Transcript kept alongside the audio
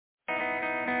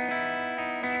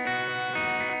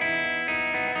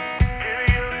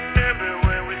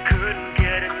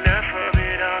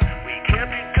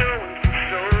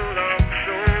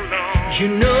you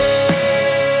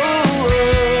know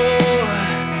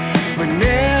we're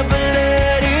never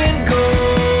letting go.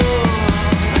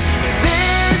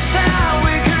 This time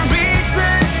we can reach the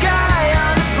sky.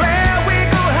 On a flare we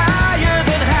go higher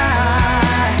than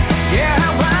high. Yeah,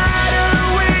 how wide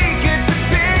awake, it's a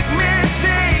big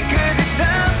mistake, 'cause it's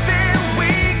something we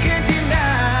can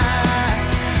deny.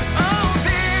 Oh,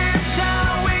 this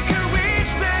time we can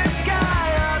reach the sky.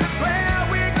 On a flare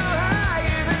we go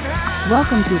higher than high.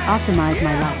 Welcome to Optimize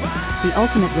My Life, the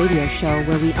ultimate radio show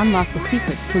where we unlock the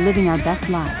secrets to living our best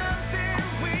lives.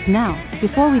 Now,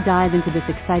 before we dive into this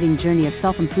exciting journey of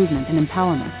self-improvement and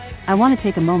empowerment, I want to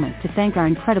take a moment to thank our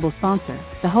incredible sponsor,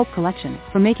 the Hope Collection,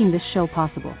 for making this show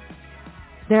possible.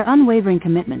 Their unwavering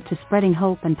commitment to spreading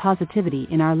hope and positivity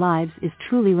in our lives is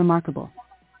truly remarkable.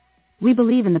 We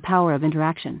believe in the power of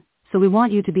interaction, so we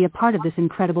want you to be a part of this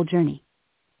incredible journey.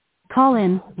 Call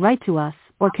in, write to us,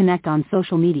 or connect on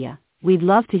social media. We'd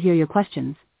love to hear your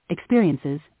questions,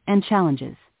 experiences, and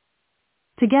challenges.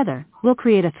 Together, we'll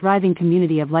create a thriving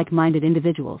community of like-minded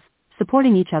individuals,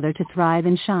 supporting each other to thrive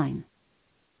and shine.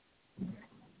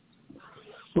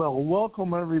 Well,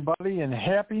 welcome everybody and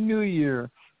Happy New Year.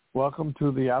 Welcome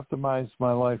to the Optimize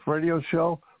My Life radio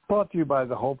show, brought to you by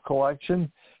the Hope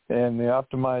Collection and the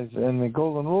Optimize and the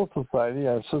Golden Rule Society,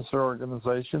 our sister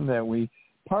organization that we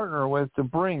partner with to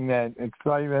bring that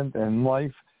excitement and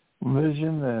life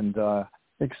vision and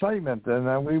excitement.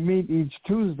 And we meet each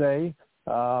Tuesday,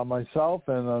 myself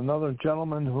and another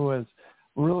gentleman who has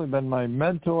really been my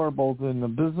mentor both in the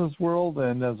business world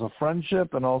and as a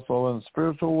friendship and also in the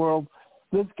spiritual world.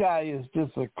 This guy is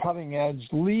just a cutting-edge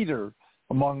leader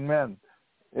among men.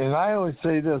 And I always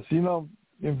say this, you know,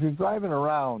 if you're driving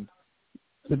around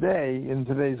today in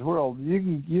today's world,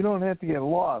 you don't have to get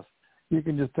lost. You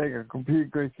can just take a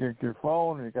computer, your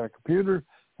phone, or you got a computer,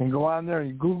 and go on there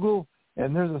and Google,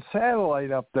 and there's a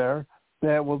satellite up there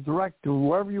that will direct to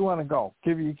wherever you want to go.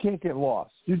 You can't get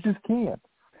lost. You just can't.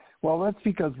 Well, that's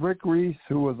because Rick Reese,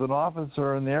 who was an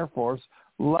officer in the Air Force,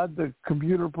 led the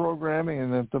computer programming in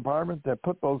the department that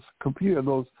put those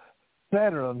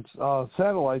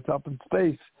satellites up in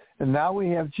space, and now we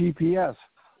have GPS.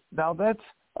 Now that's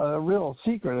a real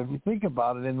secret if you think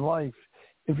about it in life.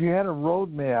 If you had a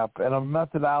roadmap and a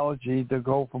methodology to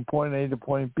go from point A to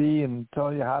point B and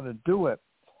tell you how to do it,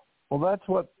 well, that's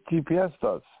what GPS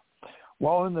does.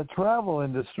 Well, in the travel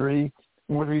industry,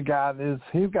 what we got is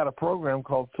he's got a program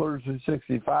called Flirt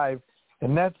 365,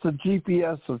 and that's the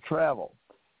GPS of travel.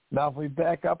 Now, if we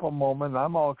back up a moment,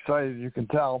 I'm all excited, you can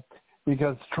tell,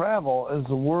 because travel is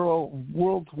the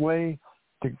world's way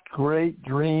to create,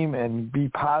 dream, and be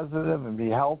positive and be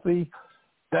healthy.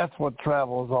 That's what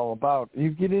travel is all about.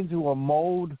 You get into a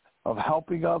mode of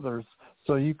helping others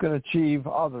so you can achieve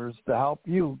others to help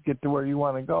you get to where you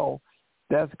want to go.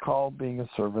 That's called being a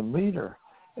servant leader,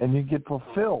 and you get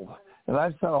fulfilled. And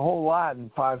I've said a whole lot in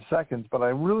 5 seconds, but I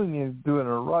really need to do it in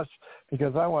a rush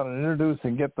because I want to introduce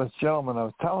and get this gentleman I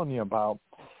was telling you about.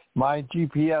 My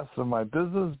GPS of my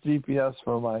business, GPS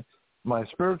for my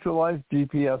spiritual life,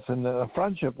 GPS in the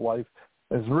friendship life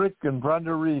is Rick and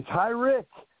Brenda Reese. Hi, Rick.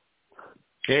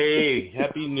 Hey,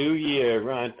 Happy New Year,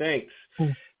 Ron. Thanks.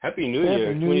 Happy New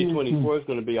Year. 2024 is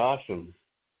going to be awesome.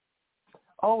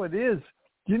 Oh, it is.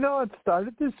 Do you know it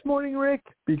started this morning, Rick?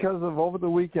 Because of over the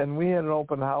weekend, we had an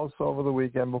open house over the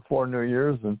weekend before New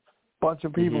Year's, and a bunch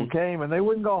of people came, and they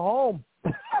wouldn't go home.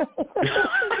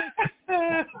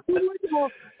 I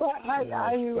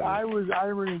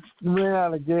ran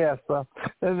out of gas,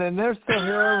 and then they're still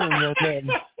here,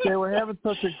 and they were having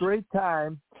such a great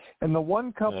time. And the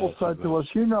one couple said to us,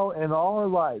 you know, in all our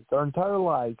lives, our entire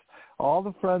lives, all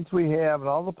the friends we have and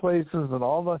all the places and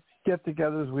all the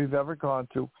get-togethers we've ever gone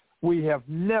to, we have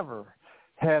never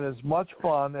had as much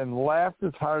fun and laughed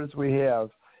as hard as we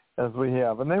have.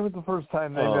 And they were the first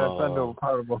time maybe I've been to a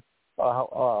part of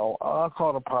I'll call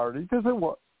it a party, because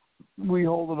we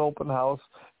hold an open house.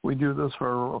 We do this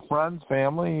for friends,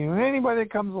 family, anybody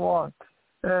that comes along.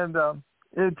 And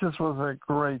it just was a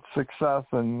great success,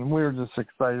 and we were just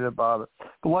excited about it.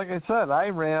 But like I said, I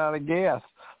ran out of gas.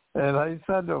 And I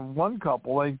said to one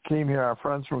couple, they came here, our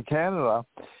friends from Canada,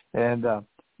 and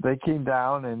they came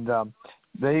down, and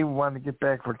they wanted to get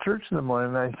back for church in the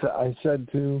morning. And I said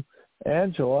to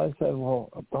Angela, I said, well,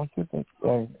 don't you think,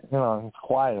 it's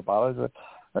quiet about it.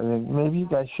 I mean, maybe you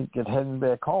guys should get heading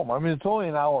back home. I mean, it's only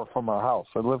an hour from our house.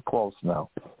 I live close now.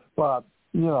 But,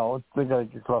 they got to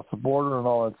get across the border and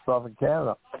all that stuff in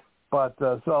Canada. But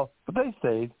they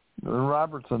stayed.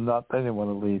 Robert's a nut. They didn't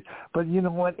want to leave. But you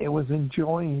know what? It was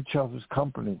enjoying each other's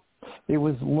company. It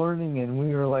was learning, and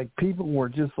we were like, people were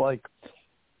just like,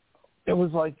 it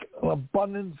was like an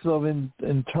abundance of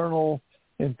internal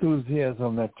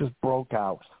enthusiasm that just broke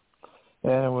out.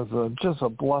 And it was just a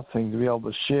blessing to be able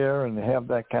to share and have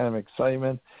that kind of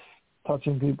excitement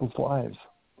touching people's lives.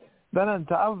 Then on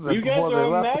top of it, you guys are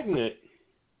a magnet.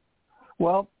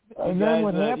 Well, and then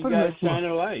what happened? You guys shine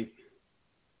a light.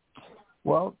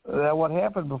 Well, what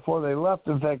happened before they left?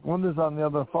 In fact, Linda's on the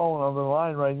other phone, on the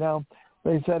line right now.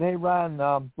 They said, "Hey,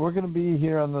 Ron, we're going to be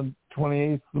here on the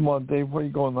 28th of the month, day before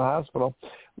you go in the hospital.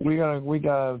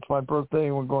 It's my birthday,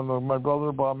 and we're going to. My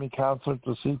brother bought me concert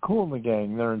to see Kool and the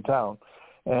Gang. They're in town,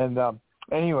 and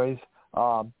anyways,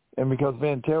 and because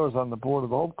Van Taylor's on the board of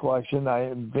the Hope Collection,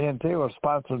 Van Taylor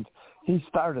sponsored. He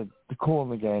started the Kool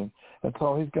and the Gang, and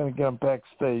so he's going to get them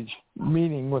backstage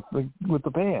meeting with the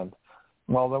band."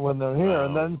 Well, when they're here, wow.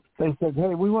 And then they said,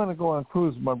 "Hey, we want to go on a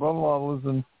cruise. My brother-in-law lives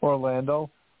in Orlando.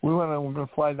 We're going to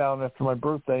fly down after my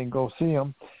birthday and go see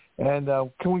him. And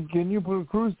can you put a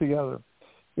cruise together?"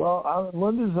 Well,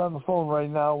 Linda's on the phone right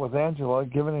now with Angela,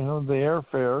 giving her the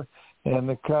airfare and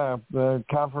the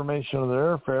confirmation of the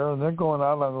airfare, and they're going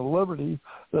out on the Liberty,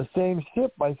 the same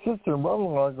ship my sister and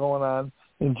brother-in-law are going on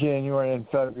in January and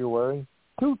February,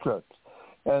 2 trips.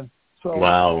 And so,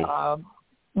 wow.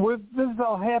 This has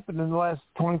all happened in the last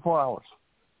 24 hours.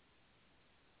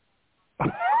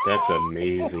 That's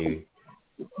amazing.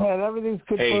 And everything's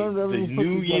confirmed. Hey, the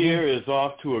new year is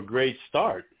off to a great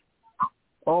start.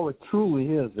 Oh, it truly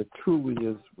is. It truly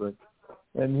is, Rick.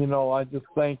 And, I just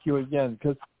thank you again,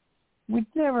 because we'd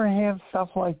never have stuff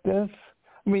like this.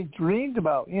 I mean, dreamed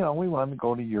about, we wanted to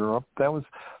go to Europe. That was,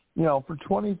 for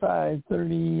 25,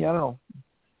 30, I don't know,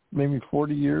 maybe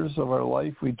 40 years of our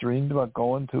life, we dreamed about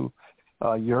going to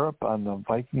Europe on the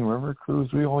Viking River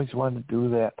cruise. We always wanted to do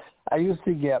that. I used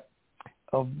to get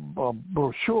a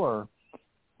brochure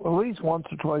at least once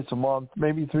or twice a month,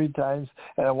 maybe 3 times.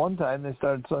 And at one time, they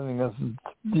started sending us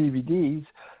DVDs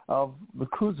of the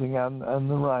cruising on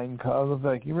the Rhine, the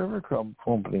Viking River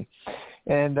Company.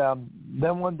 And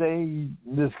then one day,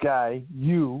 this guy,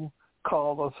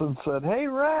 called us and said, "Hey,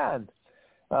 Ron,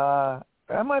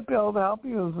 I might be able to help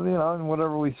you," and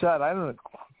whatever we said. I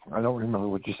don't remember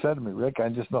what you said to me, Rick. I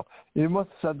just know you must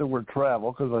have said the word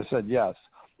travel, because I said yes.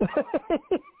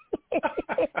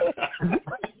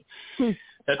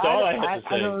 That's all I had to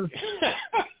say.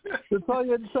 That's all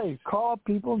you had to say. Call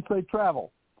people and say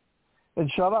travel, and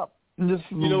shut up. And just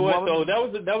you know what though? That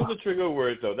was a trigger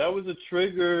word though. That was a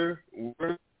trigger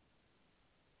word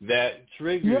that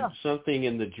triggered something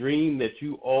in the dream that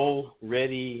you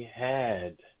already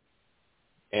had.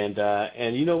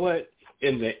 And you know what?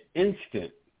 In the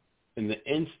instant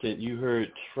you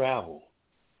heard travel,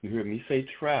 you heard me say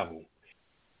travel,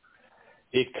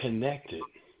 it connected.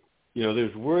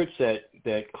 There's words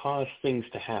that cause things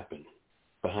to happen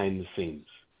behind the scenes.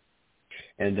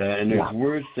 And there's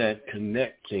words that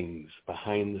connect things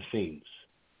behind the scenes.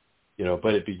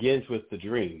 But it begins with the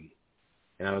dream.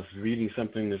 And I was reading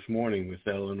something this morning with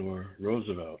Eleanor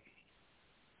Roosevelt,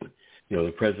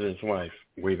 the president's wife,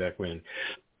 way back when.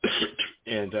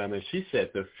 And she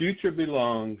said, "The future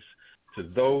belongs to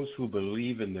those who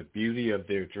believe in the beauty of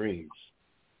their dreams."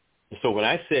 And so when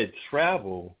I said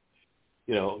travel,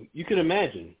 you can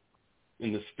imagine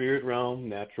in the spirit realm,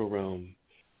 natural realm,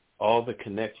 all the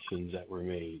connections that were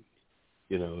made,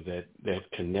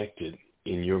 that connected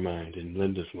in your mind, in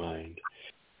Linda's mind.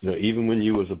 Even when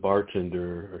you was a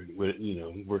bartender or,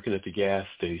 working at the gas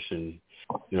station,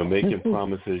 making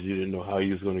promises you didn't know how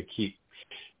you was going to keep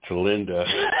to Linda.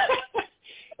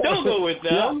 Don't go with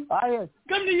them.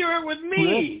 Come to Europe with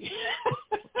me.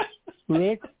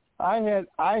 Rick, I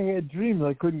had dreams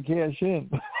I couldn't cash in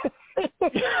at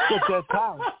that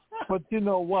time. But you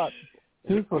know what?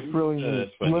 This was really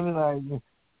neat. Lynn and I,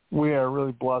 we are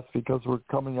really blessed because we're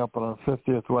coming up on our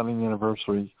 50th wedding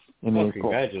anniversary in April.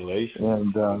 Congratulations.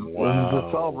 And to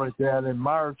celebrate that, in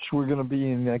March, we're going to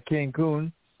be in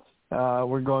Cancun.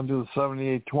 We're going to do the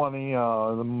 7820,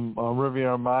 the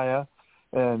Riviera Maya,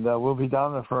 and we'll be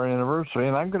down there for our anniversary.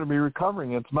 And I'm going to be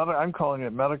recovering. I'm calling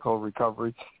it medical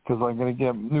recovery because I'm going to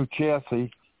get a new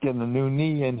chassis, getting a new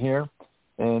knee in here,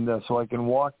 and so I can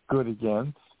walk good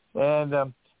again. And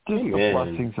just the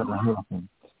blessings that are happening.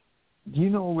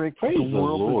 Rick, praise the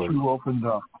world Lord. that you opened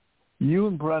up. You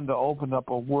and Brenda opened up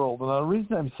a world. And the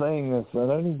reason I'm saying this,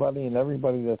 that anybody and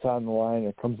everybody that's on the line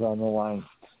or comes on the line,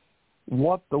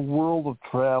 what the world of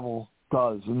travel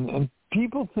does. And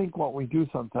people think what we do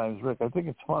sometimes, Rick, I think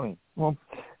it's funny. Well,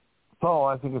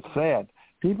 I think it's sad.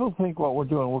 People think what we're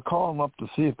doing, we're calling them up to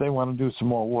see if they want to do some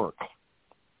more work.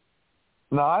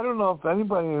 Now, I don't know if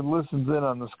anybody listens in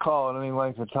on this call at any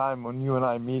length of time when you and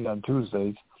I meet on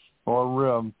Tuesdays or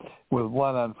with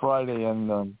Len on Friday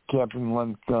and Captain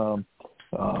Len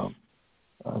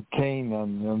Kane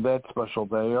on that special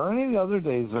day, or any of the other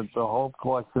days that the Hope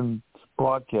Collection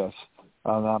broadcasts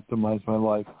on Optimize My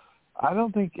Life. I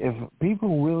don't think if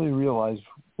people really realize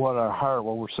what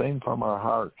we're saying from our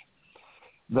heart,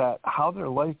 that how their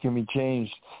life can be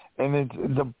changed. And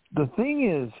the thing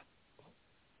is,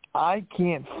 I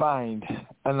can't find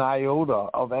an iota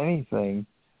of anything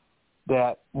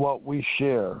that what we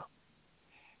share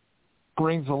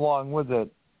brings along with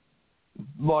it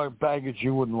more baggage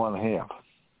you wouldn't want to have.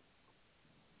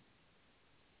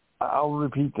 I'll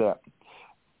repeat that.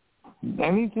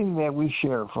 Anything that we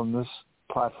share from this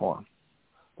platform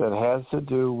that has to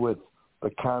do with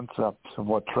the concepts of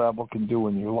what travel can do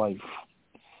in your life,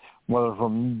 whether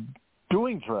from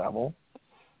doing travel,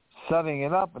 setting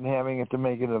it up and having it to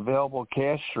make it available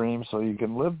cash stream so you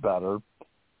can live better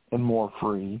and more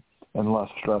free and less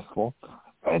stressful.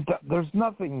 And there's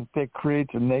nothing that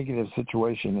creates a negative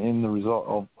situation in the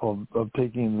result of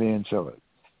taking advantage of it.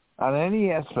 On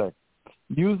any aspect,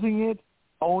 using it,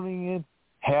 owning it,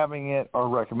 having it, or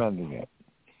recommending it.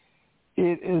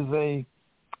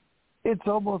 It's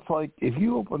almost like if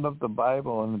you open up the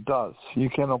Bible, and it does, you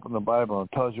can open the Bible and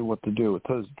it tells you what to do. It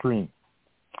says dream.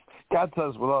 God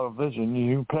says without a vision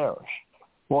you perish.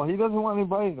 Well, he doesn't want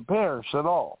anybody to perish at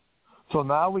all. So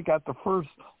now we got the first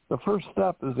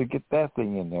step is to get that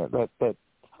thing in there, that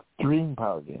dream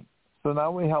part in. So now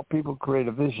we help people create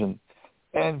a vision.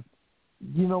 And,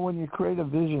 when you create a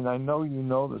vision, I know you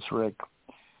know this, Rick,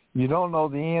 you don't know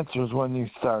the answers when you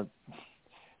start.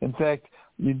 In fact,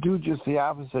 you do just the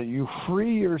opposite. You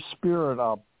free your spirit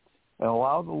up and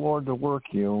allow the Lord to work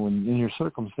you in your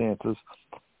circumstances.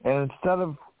 And instead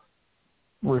of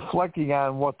reflecting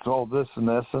on what's this and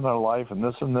this in our life and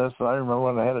this and this, and I remember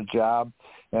when I had a job,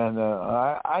 and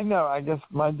I guess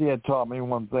my dad taught me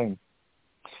one thing.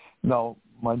 No,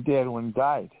 my dad, when he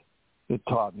died, it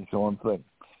taught me one thing.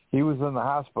 He was in the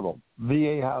hospital,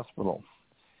 VA hospital.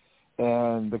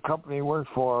 And the company he worked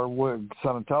for would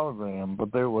send a telegram,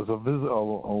 but there was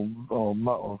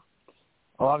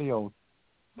audio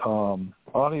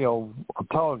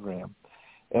telegram,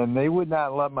 and they would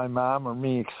not let my mom or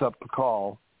me accept the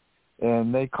call.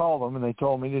 And they called them and they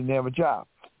told me he didn't have a job.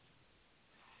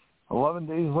 11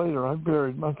 days later, I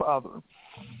buried my father,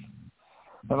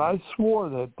 and I swore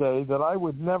that day that I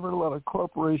would never let a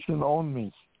corporation own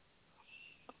me.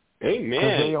 Amen.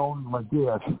 Because they owned my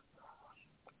dad.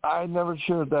 I never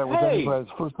shared that with anybody. It's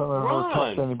the first time I ever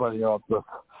talked to anybody else.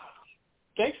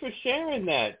 Thanks for sharing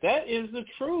that. That is the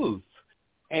truth.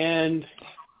 And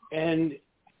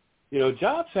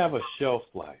jobs have a shelf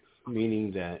life,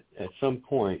 meaning that at some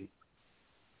point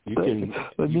you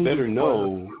better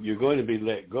know you're going to be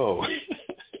let go.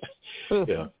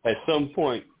 At some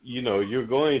point, you're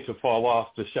going to fall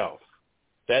off the shelf.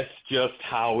 That's just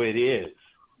how it is.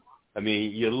 I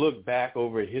mean, you look back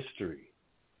over history.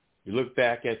 You look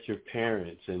back at your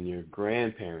parents and your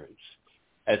grandparents.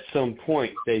 At some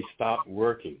point, they stopped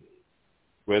working,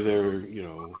 whether,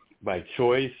 by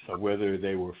choice or whether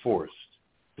they were forced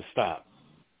to stop.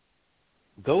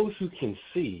 Those who can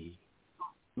see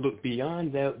look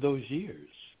beyond those years,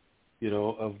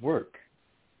 of work.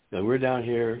 Now, we're down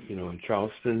here, in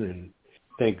Charleston, and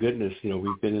thank goodness,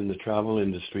 we've been in the travel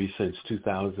industry since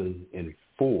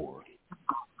 2004.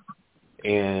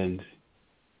 And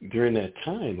during that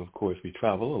time, of course, we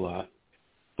travel a lot,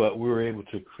 but we were able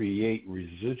to create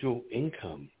residual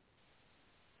income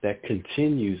that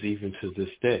continues even to this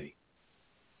day.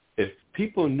 If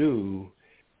people knew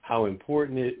how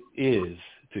important it is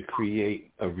to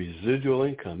create a residual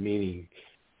income, meaning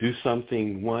do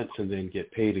something once and then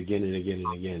get paid again and again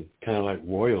and again, kind of like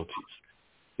royalties,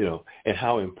 and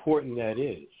how important that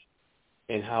is,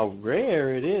 and how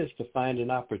rare it is to find an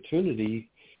opportunity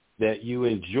that you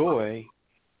enjoy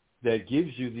that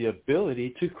gives you the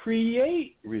ability to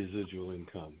create residual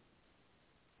income.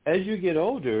 As you get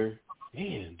older,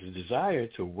 the desire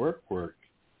to work,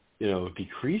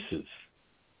 decreases.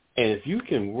 And if you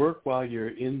can work while you're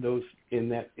in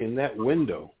that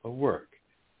window of work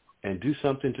and do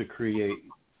something to create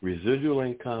residual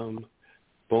income,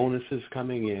 bonuses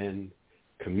coming in,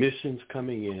 commissions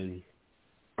coming in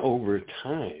over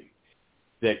time,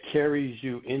 that carries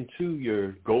you into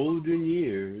your golden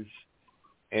years,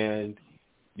 and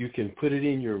you can put it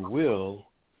in your will,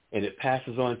 and it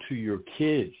passes on to your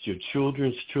kids, your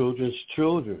children's children's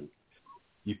children.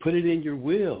 You put it in your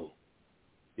will.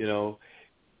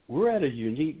 We're at a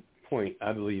unique point,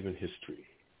 I believe, in history,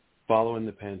 following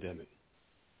the pandemic.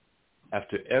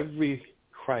 After every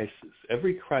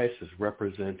crisis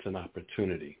represents an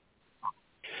opportunity.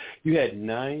 You had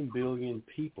 9 billion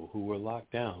people who were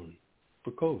locked down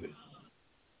for COVID,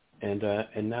 and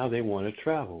now they want to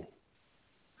travel.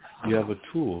 you have a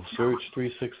tool, Search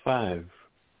 365,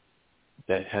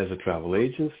 that has a travel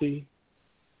agency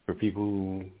for people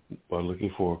who are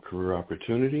looking for a career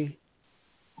opportunity,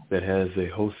 that has a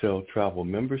wholesale travel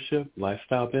membership,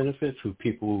 lifestyle benefits, who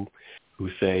people who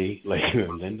say, like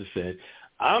Linda said,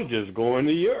 I'm just going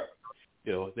to Europe.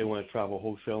 You know, they want to travel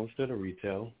wholesale instead of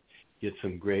retail, get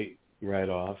some great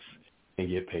write-offs, and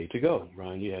get paid to go.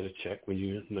 Ron, you had a check when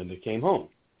you and Linda came home.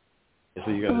 And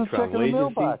so you got a travel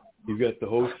agency, you've got the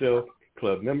wholesale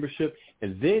club membership,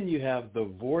 and then you have the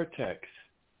Vortex,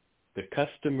 the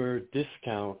customer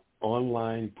discount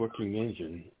online booking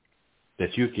engine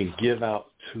that you can give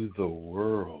out to the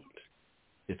world.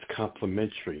 It's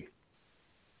complimentary.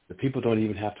 The people don't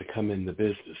even have to come in the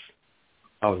business.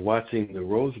 I was watching the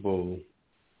Rose Bowl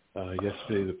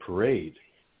yesterday, the parade.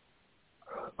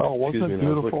 Oh, wasn't it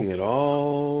beautiful? I was looking at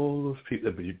all those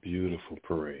people. The beautiful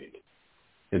parade.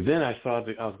 And then I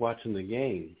was watching the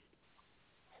game,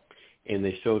 and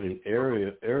they showed an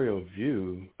aerial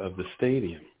view of the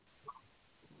stadium.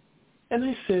 And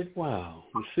I said, wow,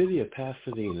 the city of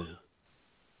Pasadena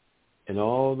and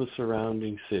all the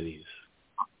surrounding cities,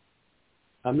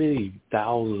 how many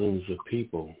thousands of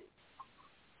people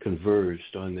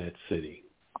converged on that city?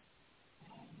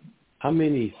 How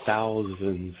many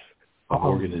thousands of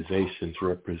organizations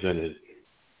represented?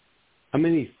 How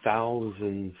many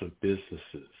thousands of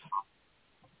businesses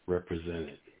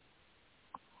represented?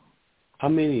 How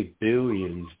many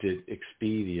billions did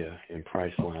Expedia and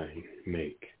Priceline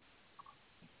make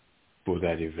for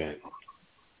that event,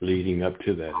 leading up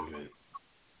to that event?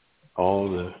 All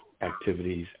the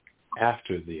activities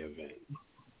after the event.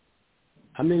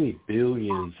 How many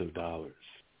billions of dollars?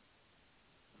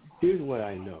 Here's what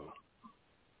I know.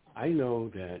 I know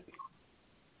that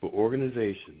for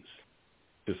organizations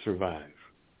to survive,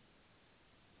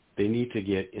 they need to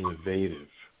get innovative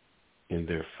in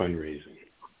their fundraising.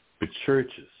 For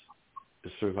churches to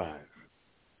survive,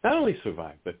 not only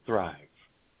survive, but thrive,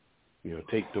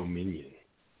 take dominion,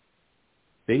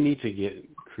 they need to get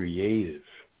creative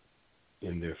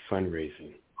in their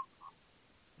fundraising.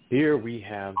 Here we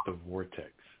have the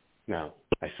Vortex. Now,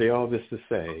 I say all this to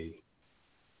say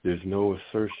there's no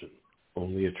assertion,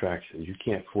 only attraction. You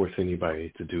can't force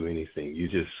anybody to do anything. You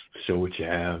just show what you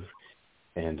have,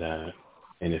 and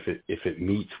if it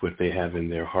meets what they have in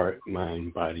their heart,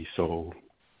 mind, body, soul,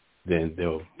 then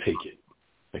they'll take it.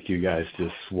 Like you guys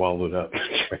just swallowed up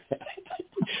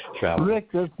travel.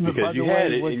 Rick, because you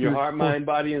had it in your heart, mind,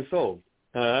 body, and soul.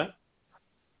 Huh?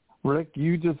 Rick,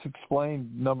 you just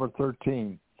explained number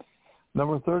 13.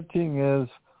 Number 13 is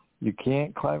you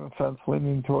can't climb a fence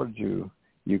leaning towards you.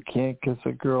 You can't kiss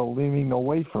a girl leaning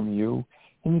away from you,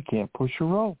 and you can't push a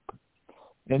rope.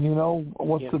 And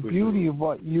what's the beauty of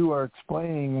what you are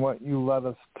explaining, what you led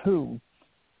us to,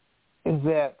 is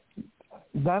that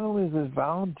not only is it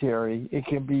voluntary, it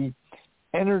can be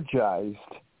energized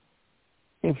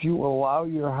if you allow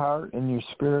your heart and your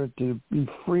spirit to be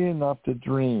free enough to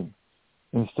dream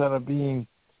instead of being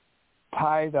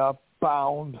tied up,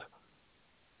 bound,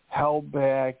 held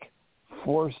back,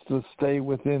 forced to stay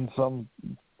within some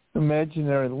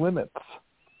imaginary limits.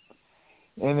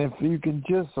 And if you can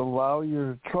just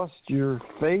trust your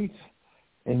faith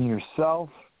in yourself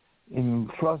and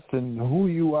trust in who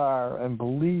you are and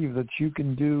believe that you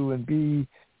can do and be,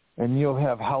 and you'll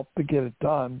have help to get it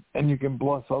done, and you can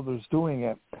bless others doing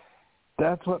it,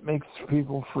 that's what makes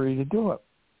people free to do it.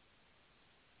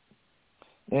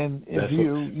 And if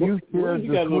you shared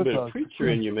you got a little bit of preacher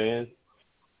in you, man.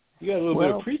 You got a little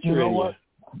bit of preacher in you,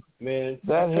 man.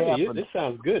 That happened. This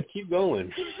sounds good. Keep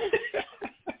going.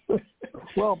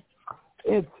 Well,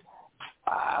 it's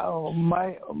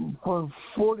for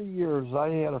 40 years I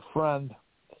had a friend.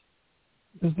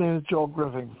 His name is Joel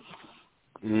Griffin.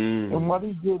 And what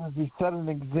he did is he set an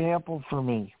example for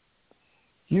me.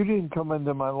 You didn't come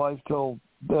into my life till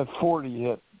that 40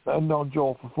 hit. I'd known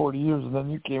Joel for 40 years, and then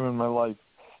you came in my life.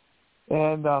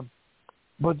 And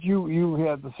but you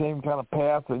had the same kind of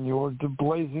path, and you were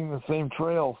blazing the same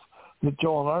trails that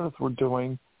Joel and Ardith were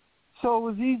doing. So it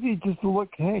was easy just to look,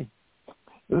 hey,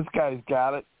 this guy's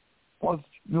got it. Let's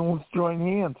join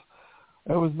hands.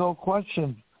 There was no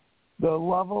question. The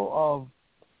level of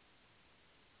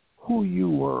who you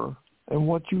were and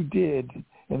what you did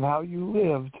and how you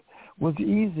lived was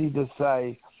easy to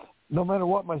say, no matter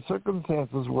what my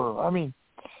circumstances were. I mean,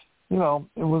 it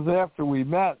was after we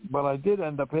met, but I did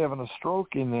end up having a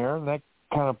stroke in there, and that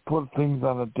kind of put things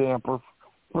on a damper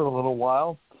for a little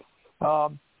while.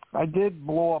 I did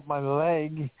blow up my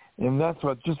leg, and that's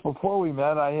what, just before we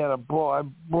met, I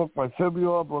broke my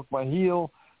fibula, broke my heel,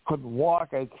 couldn't walk.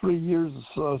 I had 3 years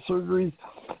of surgeries.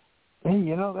 Hey,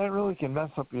 that really can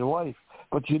mess up your life.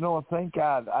 But thank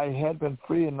God I had been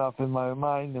free enough in my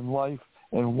mind and life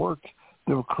and work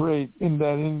to create in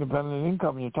that independent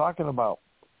income you're talking about.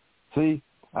 See,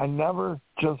 I never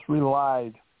just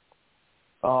relied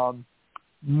on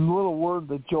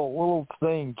little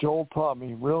thing Joel taught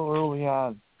me real early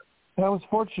on. And I was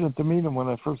fortunate to meet him when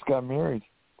I first got married.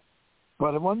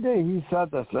 But one day he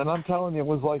said this, and I'm telling you, it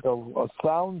was like a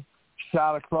sound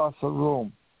shot across the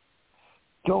room.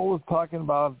 Joel was talking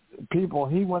about people.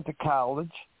 He went to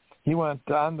college. He went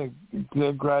on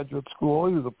to graduate school.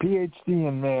 He was a PhD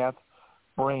in math,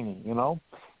 brainy,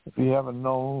 if you haven't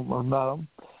known or met him.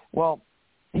 Well,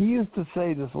 he used to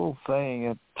say this little saying.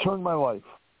 It turned my life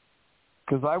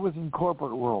because I was in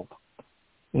corporate world.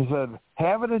 He said,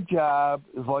 having a job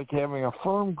is like having a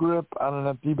firm grip on an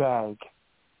empty bag.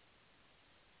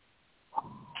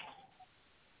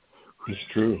 It's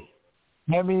true.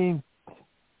 I mean,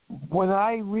 when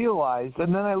I realized,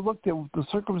 and then I looked at the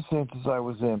circumstances I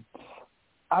was in,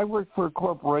 I worked for a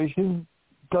corporation.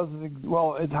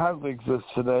 It hardly exists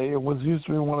today. It used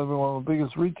to be one of the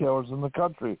biggest retailers in the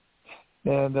country.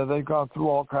 And they've gone through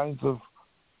all kinds of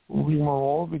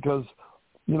rigmarole because,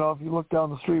 if you look down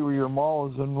the street where your mall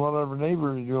is in whatever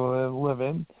neighborhood you live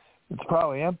in, it's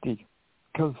probably empty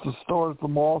because the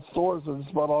mall stores are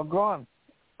just about all gone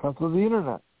because of the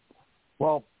Internet.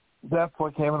 Well, that's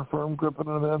like having a firm grip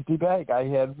on an empty bag. I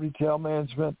had retail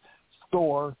management,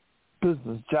 store,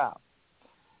 business job.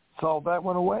 So that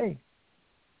went away.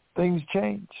 Things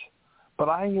changed. But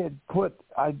I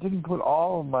didn't put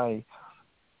all of my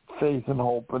faith and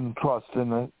hope and trust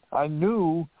in it. I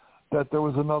knew that there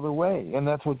was another way, and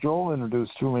that's what Joel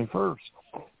introduced to me first.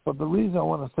 But the reason I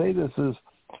want to say this is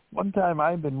one time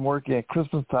I've been working at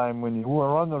Christmas time when you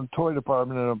were on the toy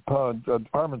department in a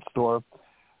department store.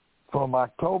 From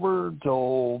October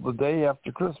till the day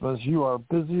after Christmas, you are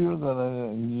busier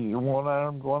than a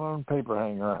one-armed paper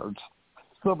hanger.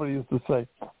 Somebody used to say,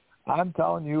 I'm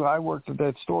telling you, I worked at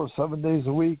that store 7 days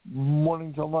a week,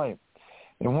 morning till night.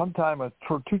 And one time,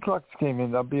 two trucks came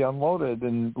in to be unloaded,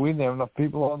 and we didn't have enough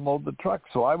people to unload the truck.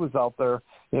 So I was out there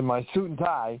in my suit and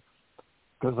tie,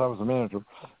 because I was a manager,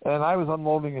 and I was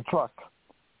unloading a truck.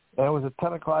 And it was at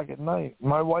 10 o'clock at night.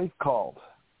 My wife called.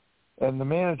 And the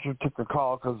manager took the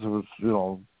call because it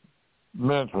was,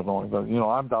 management only. But,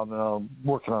 I'm down there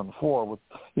working on the floor,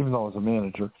 even though I was a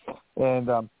manager.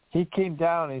 And he came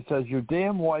down and he says, your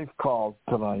damn wife called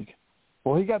tonight.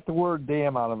 Well, he got the word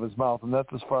damn out of his mouth, and that's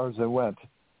as far as it went.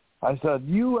 I said,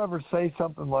 you ever say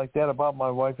something like that about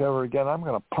my wife ever again, I'm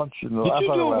going to punch you in the Did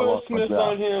you do Will Smith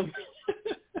on him?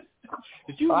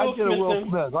 I did a Will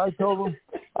Smith. I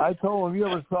told him, you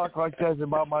ever talk like that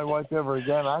about my wife ever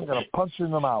again, I'm going to punch you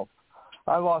in the mouth.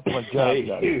 I lost my job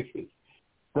that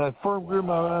That firm grip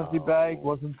on an empty bag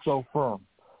wasn't so firm.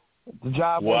 The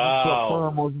job wasn't so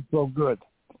firm, wasn't so good.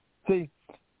 See,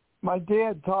 my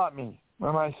dad taught me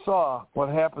when I saw what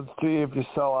happens to you if you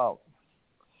sell out.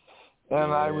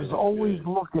 And I was always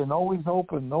looking, always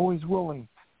open, always willing.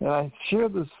 And I share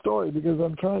this story because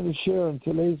I'm trying to share in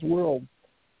today's world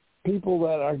people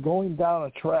that are going down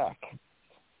a track.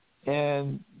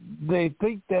 And they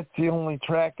think that's the only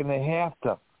track and they have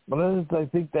to. But as they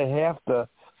think they have to,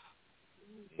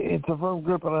 it's a firm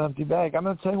grip on an empty bag. I'm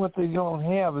not saying what they don't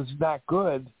have is not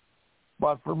good,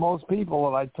 but for most people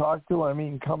that I talk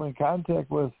to, come in contact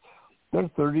with, they're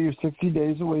 30 or 60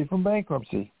 days away from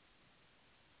bankruptcy.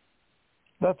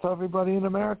 That's everybody in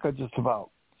America just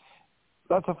about.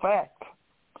 That's a fact.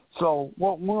 So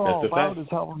what we're all about is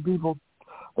helping people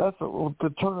to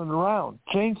turn it around,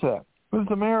 change that. This is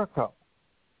America.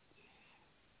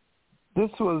 This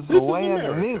was the land,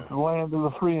 it is the land of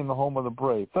the free and the home of the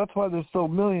brave. That's why there's still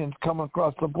millions coming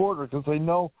across the border, because they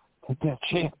know they get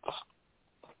a chance.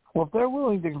 Well, if they're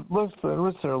willing to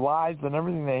risk their lives and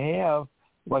everything they have,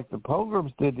 like the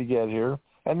Pilgrims did to get here,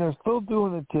 and they're still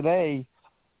doing it today,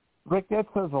 Rick, that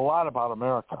says a lot about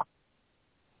America.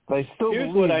 They still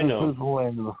believe this is the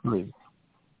land of the free.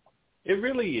 It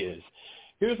really is.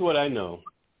 Here's what I know.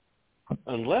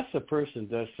 Unless a person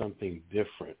does something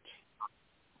different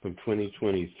from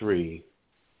 2023,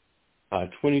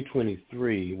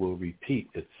 2023 will repeat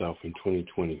itself in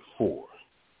 2024.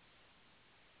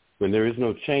 When there is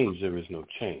no change, there is no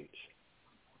change.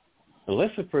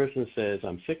 Unless a person says,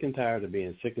 I'm sick and tired of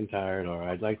being sick and tired, or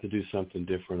I'd like to do something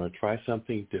different, or try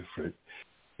something different,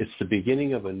 it's the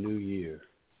beginning of a new year,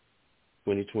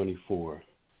 2024,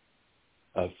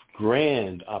 a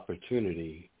grand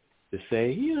opportunity to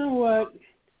say, you know what,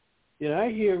 I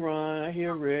hear Ron, I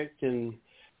hear Rick, and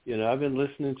I've been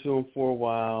listening to them for a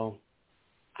while.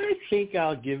 I think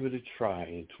I'll give it a try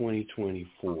in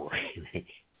 2024.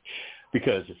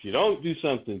 Because if you don't do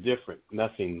something different,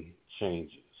 nothing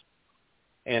changes.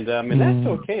 And that's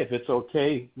okay if it's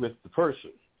okay with the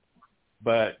person.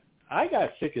 But I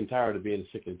got sick and tired of being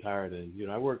sick and tired. And,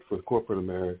 I worked for corporate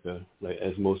America, like,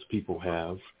 as most people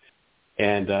have.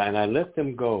 And I let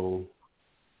them go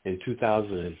in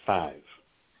 2005.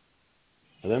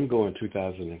 I let them go in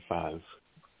 2005.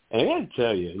 And I got to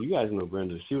tell you, you guys know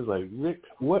Brenda. She was like, Rick,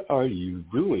 what are you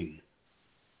doing?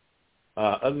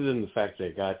 Other than the fact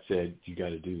that God said, you got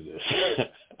to do this.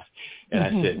 And I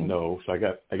said no. So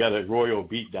I got a royal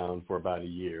beatdown for about a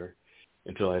year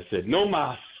until I said, no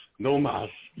mas, no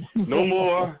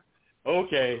more.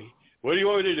 Okay. What do you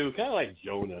want me to do? Kind of like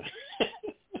Jonah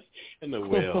and the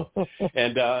whale.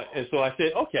 And so I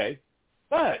said, okay.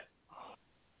 But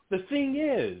the thing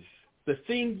is, the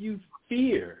thing you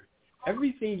fear,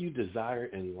 everything you desire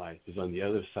in life is on the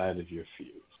other side of your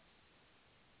fears.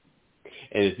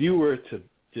 And if you were to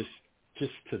just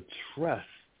to trust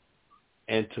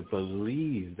and to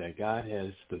believe that God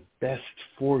has the best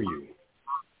for you,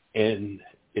 and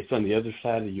it's on the other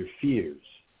side of your fears,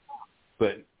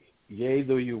 but yea,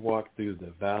 though you walk through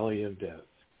the valley of death,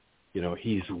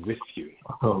 he's with you.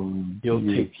 He'll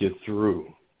take you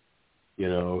through.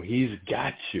 He's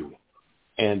got you.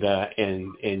 And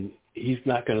he's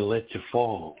not going to let you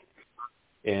fall.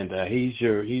 And he's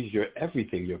your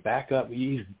everything, your backup.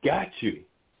 He's got you.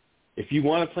 If you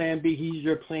want a plan B, he's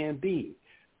your plan B.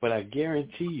 But I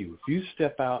guarantee you, if you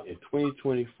step out in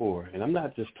 2024, and I'm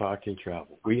not just talking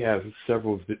travel, we have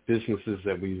several businesses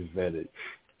that we've vetted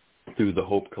through the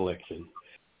Hope Collection,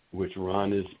 which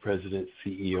Ron is president,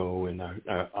 CEO, and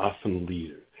our awesome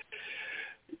leader.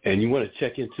 And you want to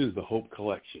check into the Hope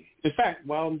Collection. In fact,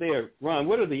 while I'm there, Ron,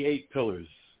 what are the 8 pillars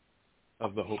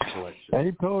of the Hope Collection?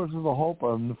 8 pillars of the Hope.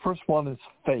 The first one is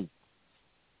faith.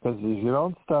 Because if you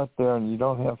don't start there and you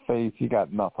don't have faith, you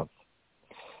got nothing.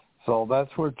 So that's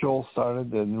where Joel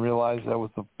started and realized that was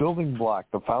the building block,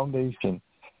 the foundation.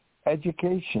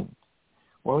 Education.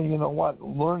 Well, you know what?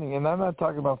 Learning. And I'm not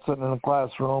talking about sitting in a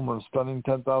classroom or spending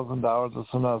 $10,000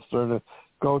 a semester to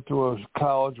go to a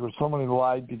college where somebody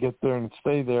lied to get there and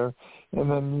stay there, and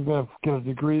then you're going to get a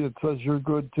degree that says you're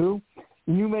good too.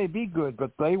 And you may be good,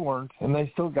 but they weren't, and they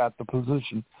still got the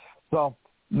position. So,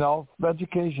 no,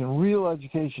 education, real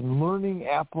education, learning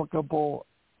applicable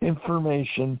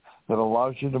information that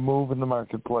allows you to move in the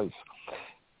marketplace.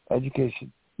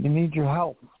 Education. You need your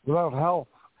health. Without health,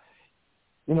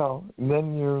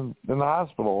 then you're in the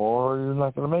hospital or you're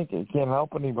not going to make it. You can't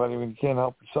help anybody when you can't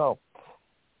help yourself.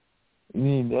 You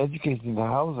need education, you need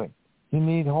housing. You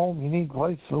need home. You need a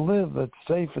place to live that's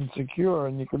safe and secure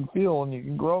and you can feel and you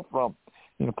can grow from.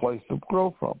 You need a place to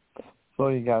grow from. So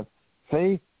you got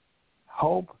faith,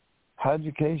 hope,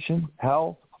 education,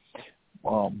 health,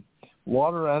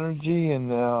 water, energy,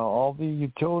 and all the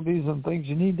utilities and things.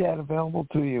 You need that available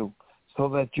to you so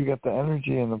that you get the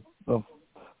energy and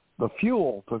the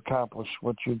fuel to accomplish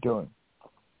what you're doing.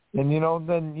 And,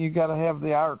 then you got to have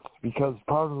the arts because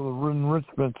part of the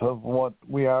enrichment of what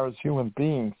we are as human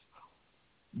beings.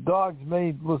 Dogs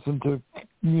may listen to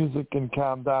music and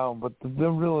calm down, but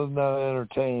they're really not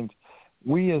entertained.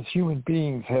 We as human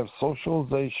beings have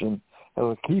socialization as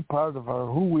a key part of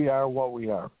who we are, what we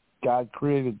are. God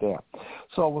created that.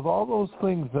 So with all those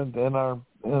things and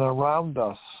around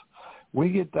us, we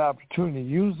get the opportunity to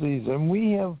use these, and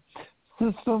we have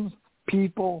systems,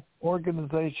 people,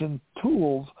 organization,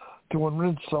 tools to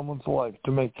enrich someone's life,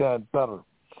 to make that better.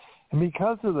 And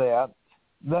because of that,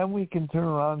 then we can turn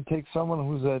around and take someone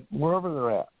who's at wherever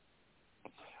they're at.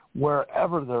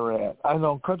 I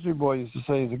know Country Boy used to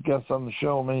say, he's a guest on the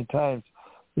show many times,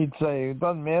 he'd say, it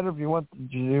doesn't matter if you went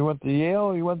to Yale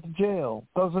or you went to jail.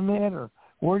 Doesn't matter.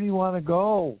 Where do you want to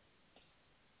go?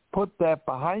 Put that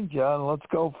behind you and let's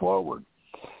go forward.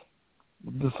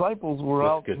 Disciples were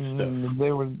out and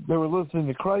they were listening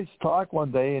to Christ talk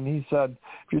one day, and he said,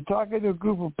 if you're talking to a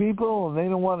group of people and they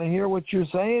don't want to hear what you're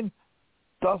saying,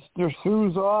 dust your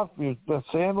shoes off, your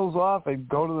sandals off, and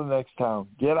go to the next town.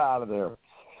 Get out of there.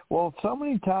 Well, so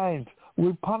many times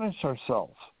we punish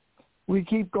ourselves. We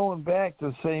keep going back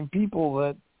to the same people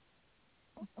that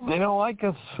they don't like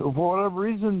us for whatever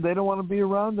reason. They don't want to be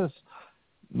around us.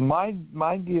 My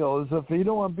deal is if you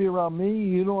don't want to be around me,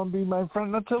 you don't want to be my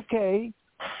friend, that's okay.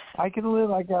 I can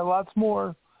live. I got lots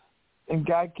more. And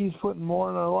God keeps putting more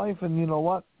in our life. And you know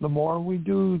what? The more we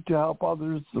do to help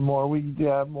others, the more we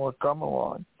have more come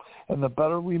along. And the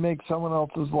better we make someone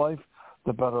else's life,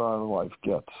 the better our life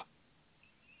gets.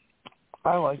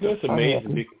 I like it. It's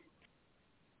amazing.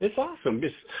 It's awesome.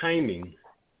 It's timing.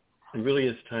 It really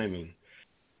is timing.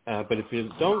 But if you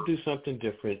don't do something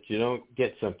different, you don't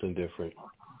get something different.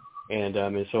 And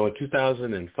so in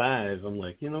 2005, I'm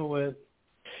like, you know what?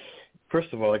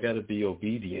 first of all, I got to be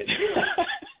obedient.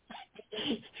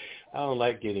 I don't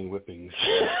like getting whippings.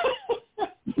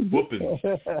 Whoopings.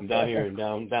 I'm down here and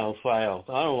down south.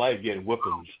 I don't like getting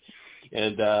whoopings.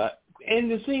 And the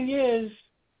thing is,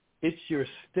 it's your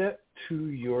step to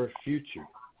your future.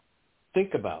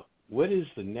 Think about, what is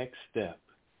the next step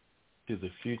to the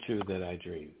future that I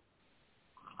dream?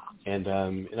 And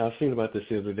I was thinking about this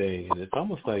the other day, and it's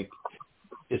almost like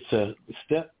it's a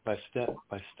step by step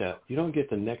by step. You don't get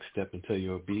the next step until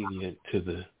you're obedient to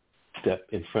the step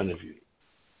in front of you.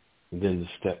 And then the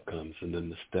step comes, and then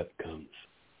the step comes.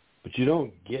 But you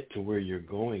don't get to where you're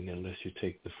going unless you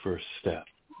take the first step.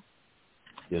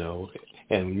 You know,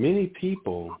 and many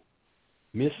people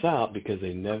miss out because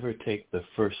they never take the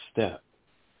first step.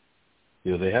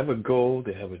 You know, they have a goal,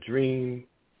 they have a dream,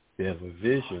 they have a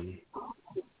vision,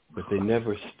 but they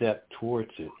never step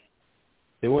towards it.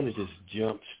 They want to just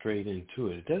jump straight into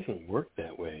it. It doesn't work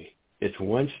that way. It's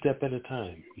one step at a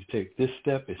time. You take this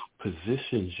step, it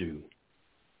positions you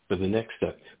for the next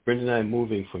step. Brenda and I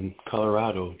moving from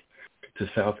Colorado to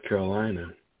South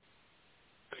Carolina,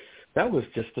 that was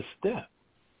just a step.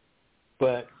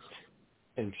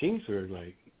 And things are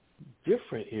like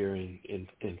different here in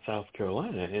South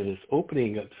Carolina, and it's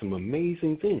opening up some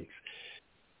amazing things.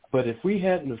 But if we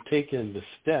hadn't have taken the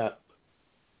step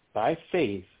by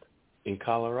faith in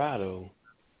Colorado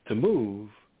to move,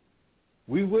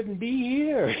 we wouldn't be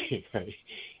here. Right?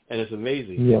 And it's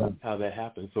amazing how that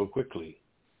happened so quickly.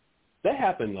 That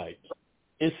happened like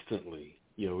instantly.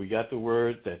 You know, we got the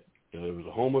word that there was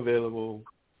a home available,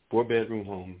 4-bedroom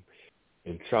home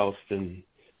in Charleston.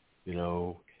 You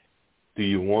know, do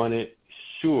you want it?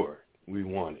 Sure, we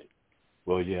want it.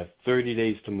 Well, you have 30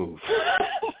 days to move.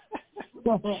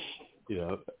 You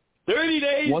know, 30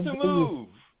 days to move.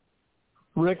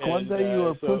 Rick, one day you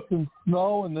are pushing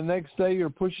snow, and the next day you're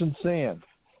pushing sand.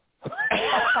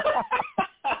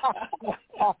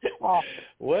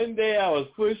 One day I was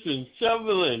pushing,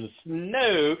 shoveling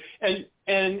snow,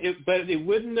 but it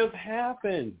wouldn't have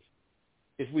happened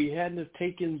if we hadn't have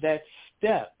taken that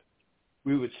step.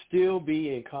 We would still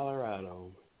be in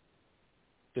Colorado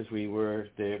because we were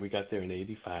there. We got there in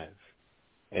 '85,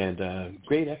 and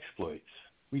great exploits.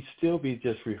 We'd still be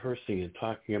just rehearsing and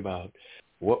talking about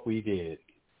what we did,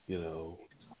 you know,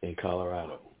 in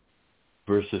Colorado,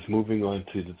 versus moving on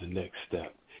to the next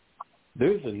step.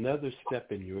 There's another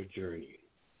step in your journey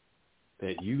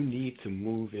that you need to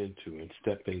move into and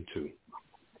step into.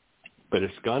 But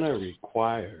it's going to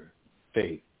require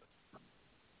faith.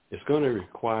 It's going to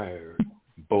require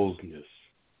boldness.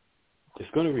 It's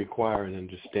going to require an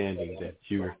understanding that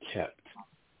you're kept.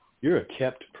 You're a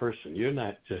kept person. You're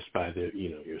not just by the, you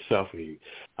know, yourself.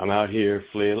 I'm out here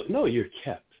flailing. No, you're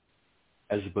kept.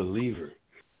 As a believer,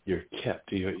 you're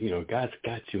kept. You know, God's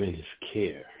got you in his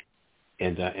care.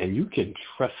 And you can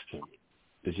trust him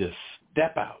to just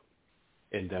step out.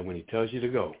 And when he tells you to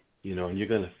go, you know, and you're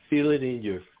going to feel it in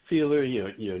your feeler,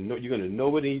 you're going to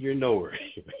know it in your knower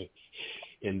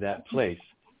in that place.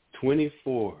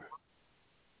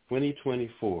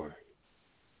 2024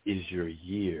 is your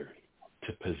year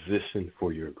to position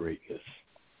for your greatness.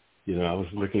 You know, I was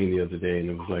looking the other day, and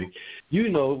it was like, you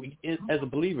know, as a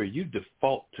believer, you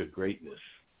default to greatness.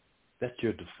 That's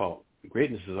your default.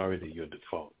 Greatness is already your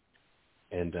default.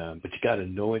 And but you got to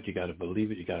know it, you got to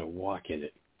believe it, you got to walk in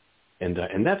it, and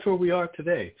that's where we are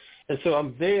today. And so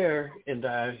I'm there, and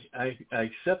I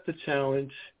accept the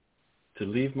challenge to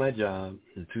leave my job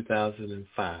in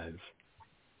 2005.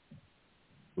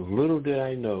 Little did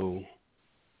I know,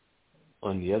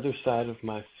 on the other side of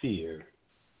my fear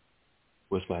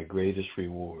was my greatest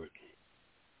reward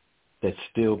that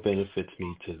still benefits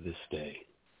me to this day,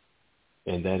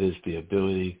 and that is the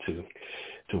ability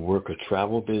to work a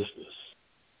travel business.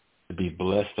 To be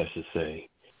blessed, I should say,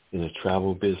 in a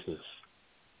travel business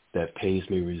that pays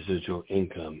me residual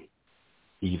income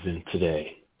even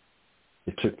today.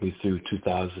 It took me through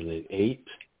 2008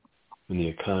 when the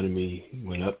economy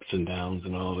went ups and downs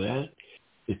and all that.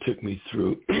 It took me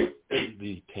through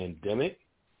the pandemic.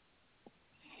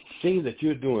 Things that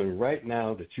you're doing right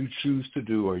now that you choose to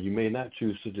do or you may not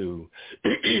choose to do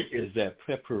is that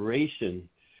preparation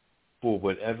for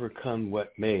whatever come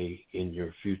what may in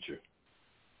your future.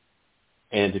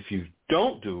 And if you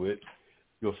don't do it,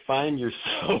 you'll find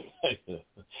yourself,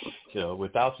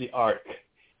 without the ark.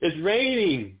 It's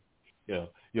raining. You'll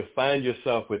find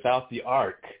yourself without the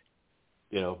ark.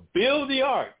 Build the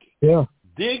ark. Yeah.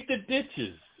 Dig the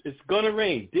ditches. It's going to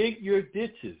rain. Dig your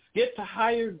ditches. Get to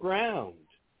higher ground.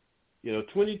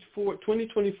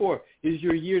 2024 is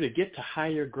your year to get to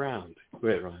higher ground. Go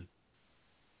ahead, Ron.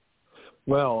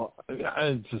 Well,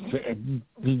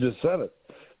 you just said it.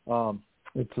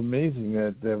 It's amazing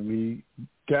that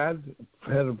God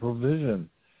had a provision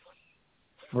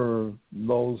for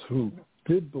those who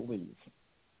did believe.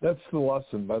 That's the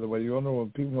lesson, by the way. You wonder when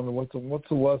people wonder what's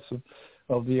the lesson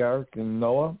of the ark and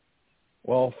Noah?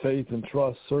 Well, faith and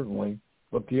trust, certainly.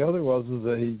 But the other is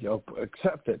that he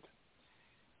accepted.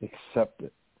 Accept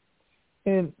it.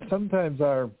 And sometimes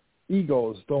our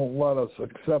egos don't let us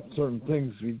accept certain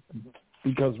things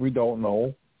because we don't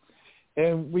know,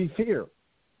 and we fear.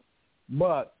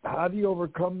 But how do you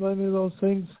overcome any of those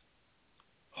things?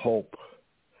 Hope.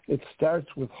 It starts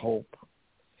with hope.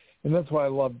 And that's why I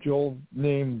love Joel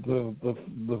named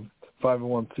the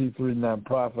 501c3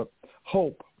 nonprofit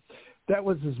Hope. That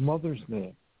was his mother's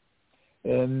name.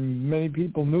 And many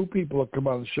people, new people that come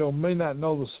on the show, may not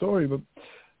know the story, but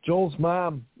Joel's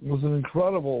mom was an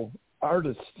incredible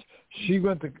artist. She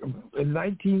went to, in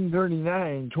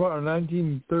 1939, or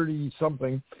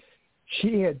 1930-something,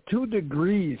 she had 2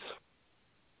 degrees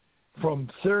from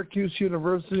Syracuse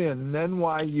University and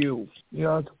NYU. You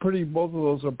know, both of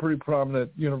those are pretty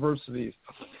prominent universities.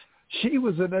 She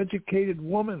was an educated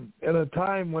woman at a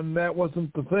time when that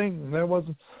wasn't the thing. That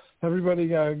wasn't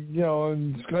everybody,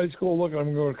 in high school looking,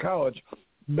 I'm going to go to college.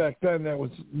 Back then, that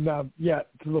was not yet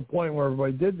to the point where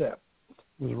everybody did that.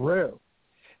 It was rare.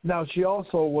 Now, she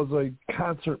also was a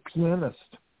concert pianist.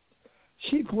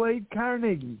 She played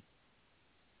Carnegie.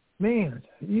 Man,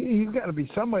 you've got to be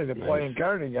somebody to play in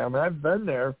Carnegie. I mean, I've been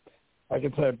there. I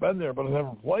can say I've been there, but I've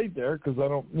never played there because I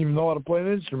don't even know how to play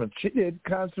an instrument. She did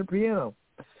concert piano.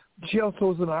 She also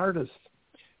was an artist.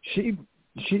 She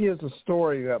has a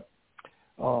story that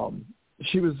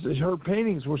her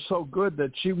paintings were so good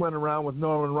that she went around with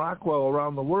Norman Rockwell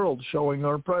around the world showing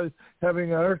her,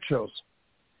 having art shows.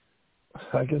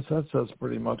 I guess that says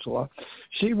pretty much a lot.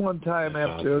 She one time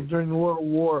during World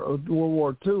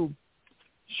War II,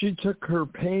 she took her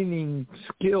painting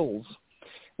skills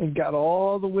and got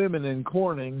all the women in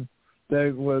Corning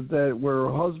that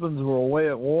were husbands were away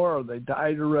at war, or they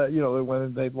died already,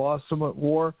 they'd lost them at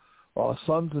war,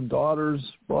 sons and daughters,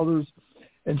 brothers,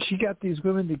 and she got these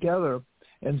women together,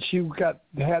 and she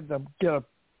had them get a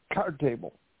card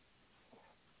table,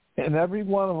 and every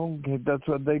one of them, that's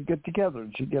what they get together,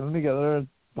 and she'd get them together at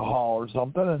the hall or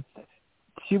something, and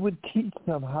she would teach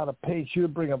them how to paint. She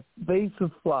would bring a vase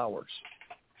of flowers.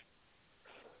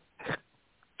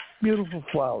 Beautiful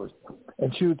flowers.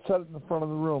 And she would set it in the front of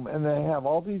the room, and they have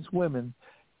all these women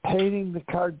painting the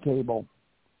card table,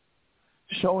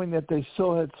 showing that they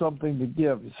still had something to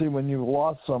give. You see, when you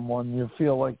lost someone, you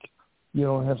feel like you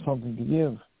don't have something to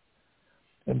give.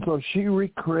 And so she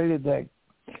recreated that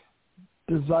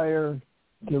desire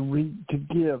to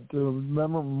give, to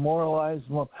memorialize.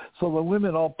 So the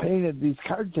women all painted these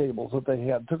card tables that they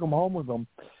had, took them home with them,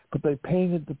 but they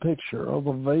painted the picture of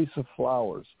a vase of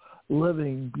flowers,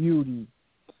 living beauty.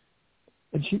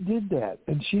 And she did that,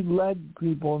 and she led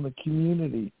people in the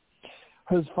community.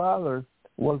 His father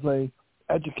was a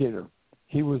educator.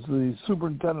 He was the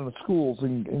superintendent of schools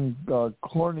in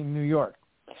Corning, New York.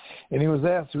 And he was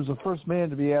the first man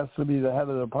to be asked to be the head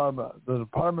of the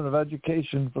Department of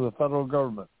Education for the federal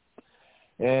government.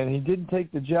 And he didn't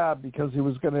take the job because he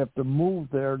was going to have to move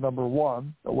there, number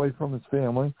one, away from his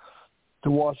family,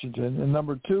 to Washington. And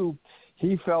number two,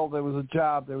 he felt there was a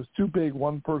job that was too big.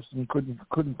 One person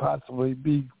couldn't possibly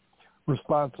be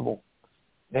responsible.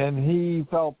 And he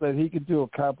felt that he could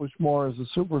accomplish more as a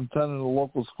superintendent of the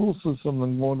local school system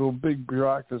than going to a big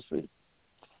bureaucracy.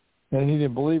 And he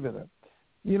didn't believe in it.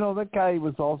 You know, that guy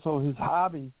was also, his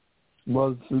hobby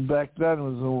was, back then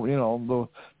was,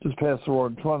 just past the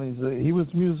roaring 20s, he was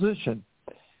a musician,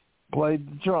 played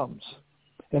the drums.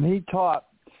 And he taught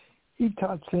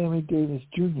Sammy Davis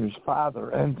Jr.'s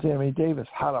father and Sammy Davis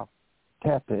how to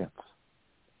tap dance,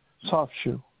 soft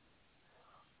shoe.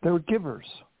 They were givers.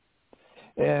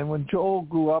 And when Joel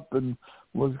grew up and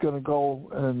was going to go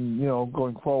and,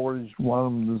 going forward, his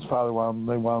father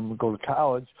wanted him to go to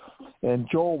college, and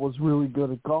Joel was really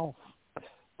good at golf.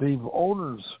 The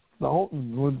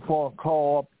Houghton would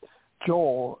call up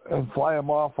Joel and fly him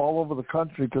off all over the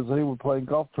country because they were playing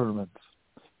golf tournaments.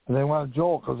 And they wanted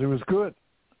Joel because he was good.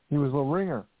 He was a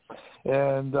ringer.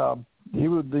 And they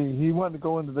wanted him to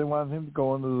go into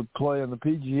the play on the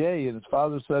PGA, and his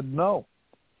father said no,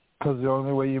 because the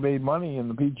only way you made money in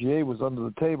the PGA was under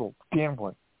the table,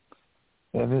 gambling.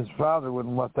 And his father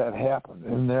wouldn't let that happen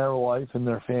in their life and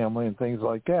their family and things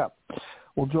like that.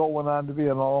 Well, Joel went on to be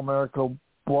an All-America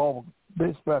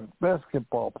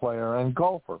basketball player and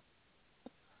golfer.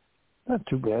 Not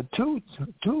too bad. Two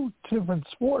different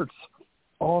sports,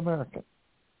 All-American.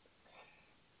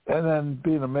 And then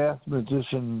being a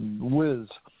mathematician whiz.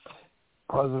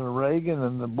 President Reagan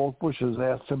and both Bushes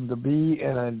asked him to be.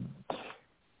 And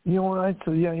when I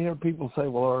say, you hear people say,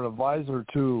 well, or an advisor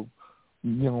to,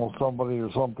 somebody or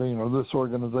something or this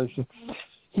organization.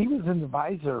 He was an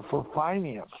advisor for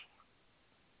finance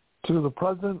to the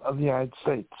President of the United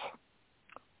States.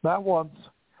 Not once,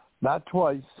 not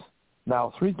twice,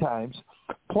 now 3 times.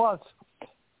 Plus,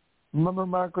 remember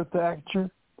Margaret Thatcher?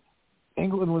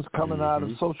 England was coming out of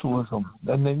socialism,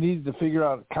 and they needed to figure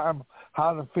out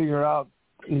how to figure out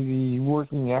the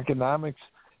working economics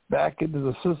back into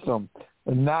the system,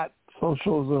 and not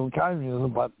socialism and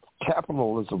communism, but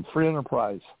capitalism, free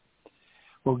enterprise.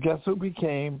 Well, guess who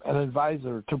became an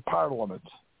advisor to Parliament?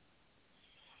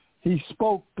 He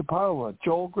spoke to Parliament,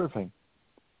 Joel Griffin.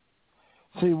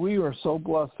 See, we are so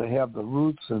blessed to have the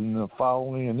roots and the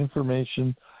following and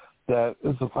information that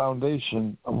is the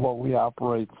foundation of what we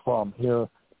operate from here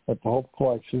at the Hope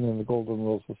Collection and the Golden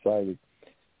Rule Society.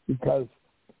 Because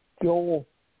Joel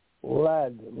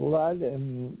led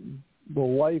in the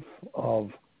life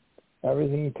of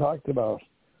everything he talked about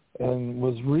and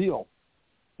was real.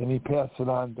 And he passed it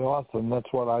on to us, and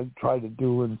that's what I try to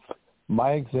do in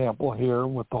my example here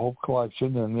with the Hope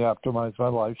Collection and the Optimize My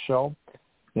Life show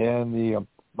and the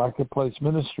Marketplace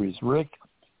Ministries. Rick,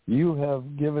 you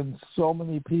have given so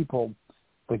many people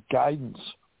the guidance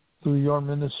through your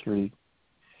ministry.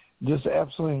 Just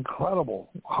absolutely incredible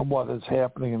what is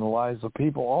happening in the lives of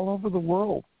people all over the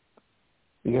world.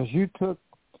 Because you took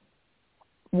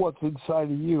what's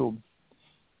inside of you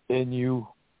and you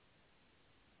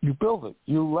build it.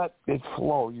 You let it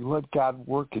flow. You let God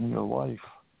work in your life.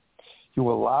 You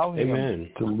allow him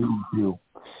to lead you.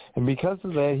 And because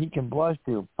of that, he can bless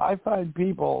you. I find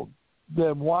people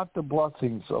that want the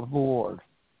blessings of the Lord,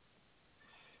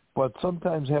 but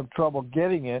sometimes have trouble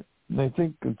getting it, and they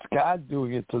think it's God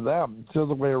doing it to them. It's the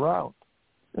other way around.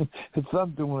 It's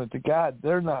them doing it to God.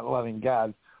 They're not letting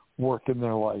God work in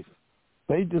their life.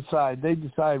 They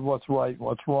decide what's right,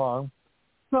 what's wrong.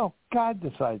 No, God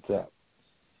decides that.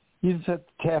 You just have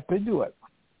to tap into it.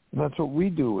 And that's what we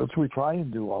do. That's what we try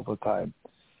and do all the time.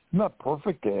 I'm not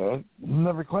perfect at it.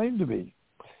 Never claimed to be.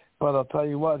 But I'll tell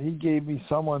you what, he gave me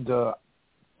someone to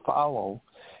follow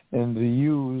and to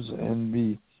use and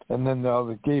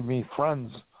then gave me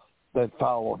friends that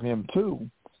follow him too.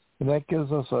 And that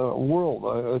gives us a world.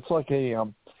 It's like a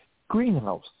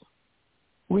greenhouse.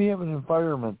 We have an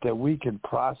environment that we can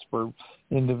prosper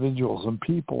individuals and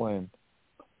people in.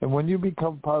 And when you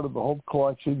become part of the Hope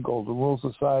Collection, Golden Rule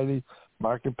Society,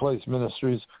 Marketplace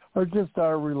Ministries, or just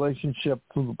our relationship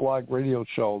through the blog radio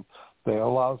show that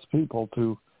allows people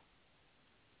to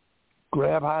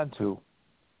grab onto,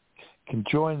 can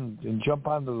join and jump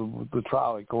onto the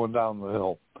trolley going down the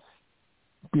hill,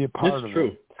 be a part of it. That's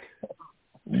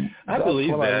true. I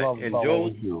believe that. And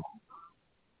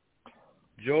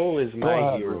Joel is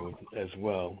my hero as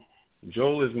well.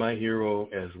 Joel is my hero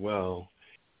as well.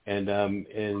 And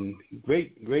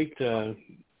great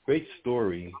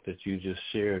story that you just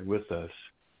shared with us,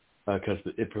 because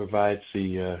it provides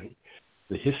the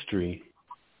history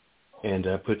and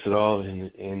puts it all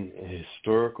in a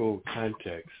historical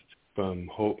context from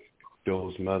Hope,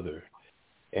 Joel's mother,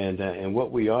 and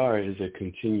what we are is a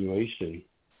continuation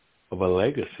of a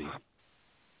legacy.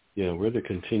 We're the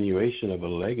continuation of a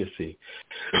legacy,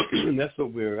 and that's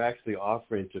what we're actually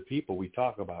offering to people. We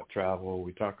talk about travel,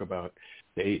 we talk about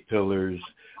the 8 pillars,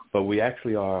 but we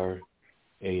actually are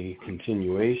a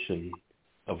continuation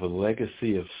of a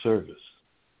legacy of service,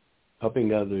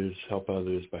 helping others help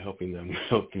others by helping them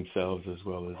help themselves as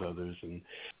well as others. And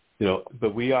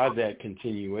but we are that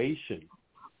continuation.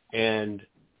 And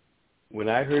when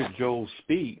I heard Joel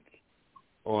speak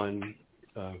on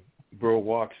Burl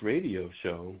Walk's radio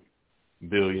show,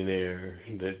 Billionaire,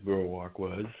 that Burl Walk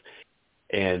was,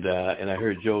 and I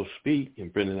heard Joel speak,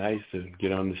 and Brenda and I used to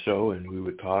get on the show, and we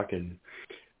would talk, and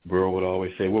Burl would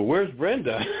always say, "Well, where's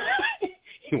Brenda?"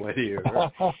 He would hear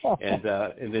her.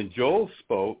 And then Joel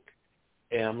spoke,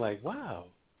 and I'm like, wow.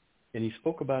 And he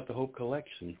spoke about the Hope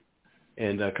Collection.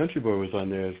 And Country Boy was on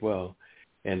there as well.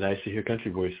 And I used to hear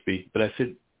Country Boy speak. But I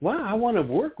said, wow, I want to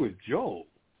work with Joel.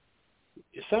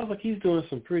 It sounds like he's doing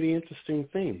some pretty interesting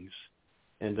things.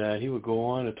 And he would go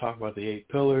on and talk about the 8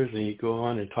 pillars, and he'd go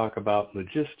on and talk about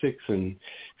logistics and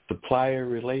supplier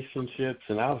relationships.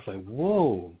 And I was like,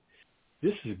 whoa,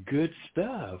 this is good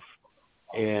stuff.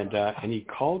 And he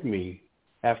called me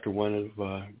after one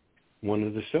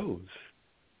of the shows,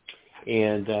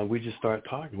 and we just started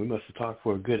talking. We must have talked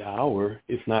for a good hour,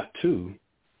 if not 2.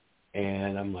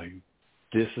 And I'm like,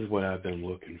 this is what I've been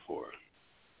looking for: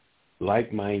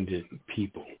 like-minded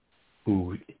people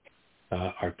who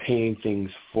are paying things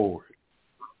forward,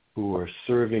 who are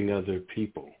serving other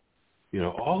people,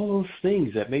 all those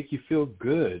things that make you feel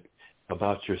good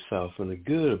about yourself and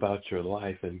good about your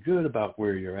life and good about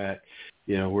where you're at,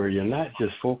 where you're not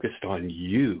just focused on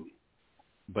you,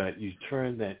 but you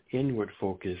turn that inward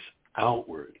focus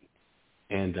outward,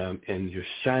 and you're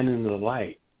shining the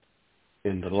light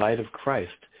in the light of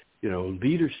Christ.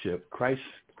 Leadership,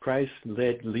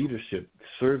 Christ-led leadership,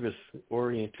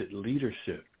 service-oriented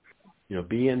leadership.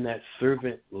 Being that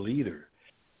servant leader.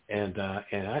 And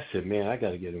I said, man, I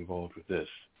got to get involved with this.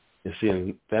 And see,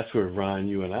 and that's where, Ron,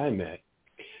 you and I met.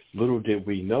 Little did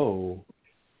we know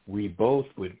we both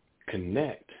would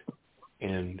connect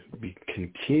and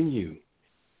continue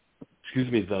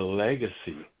the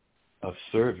legacy of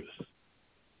service.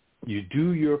 You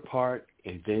do your part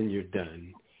and then you're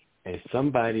done. And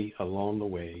somebody along the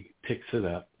way picks it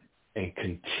up and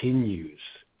continues.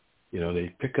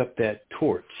 They pick up that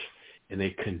torch and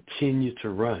they continue to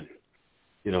run.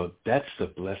 That's the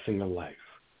blessing of life.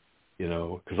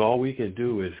 Because all we can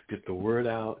do is get the word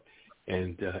out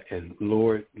and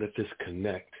Lord, let this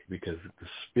connect, because the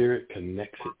Spirit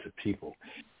connects it to people.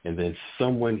 And then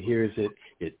someone hears it,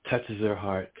 it touches their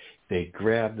heart, they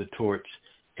grab the torch,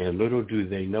 and little do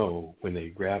they know, when they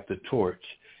grab the torch,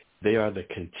 they are the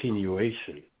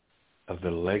continuation of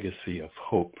the legacy of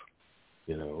hope,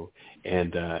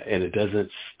 and it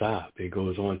doesn't stop. It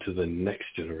goes on to the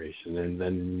next generation and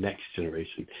the next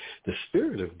generation. The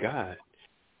Spirit of God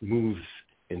moves,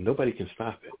 and nobody can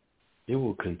stop it. It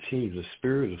will continue. The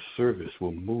spirit of service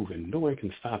will move, and no one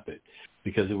can stop it,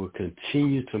 because it will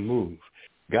continue to move.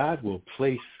 God will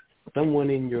place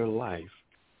someone in your life,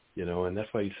 and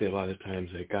that's why you say a lot of times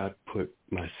that God put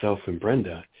myself and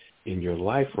Brenda in your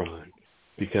life, Ron,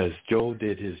 because Joel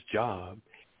did his job,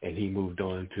 and he moved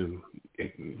on to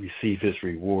receive his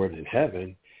reward in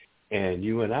heaven. And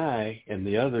you and I and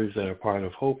the others that are part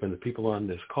of Hope and the people on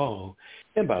this call,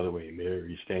 and by the way,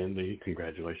 Mary Stanley,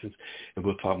 congratulations, and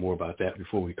we'll talk more about that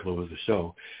before we close the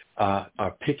show,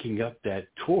 are picking up that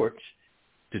torch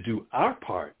to do our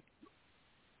part.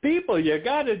 People, you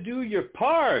got to do your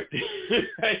part.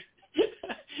 Right?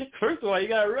 First of all, you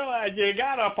got to realize you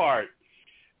got a part.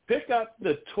 Pick up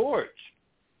the torch.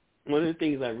 One of the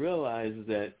things I realized is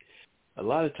that a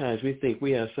lot of times we think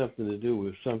we have something to do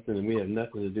with something, and we have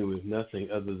nothing to do with nothing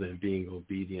other than being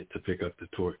obedient to pick up the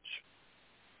torch.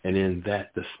 And in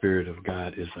that, the Spirit of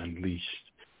God is unleashed.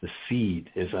 The seed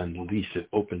is unleashed. It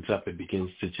opens up. It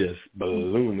begins to just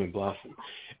bloom and blossom.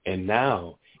 And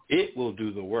now it will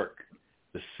do the work.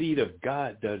 The seed of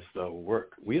God does the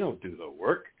work. We don't do the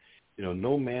work.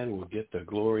 No man will get the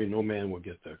glory. No man will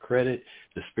get the credit.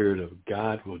 The Spirit of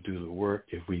God will do the work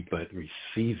if we but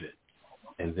receive it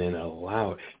and then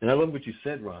allow it. And I love what you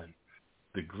said, Ron.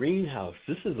 The greenhouse,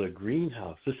 this is a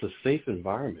greenhouse. This is a safe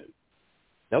environment.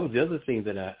 That was the other thing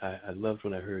that I loved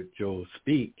when I heard Joel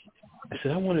speak. I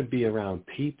said, I want to be around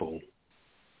people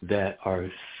that are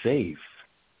safe,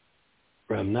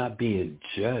 where I'm not being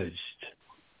judged,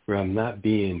 where I'm not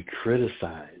being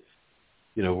criticized,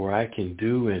 where I can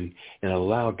do and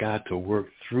allow God to work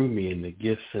through me in the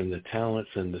gifts and the talents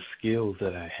and the skills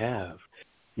that I have,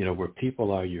 where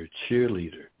people are your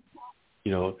cheerleader.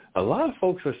 A lot of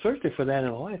folks are searching for that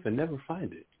in life and never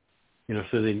find it.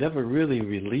 So they never really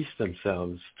release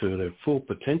themselves to their full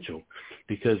potential,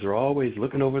 because they're always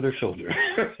looking over their shoulder.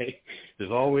 Right?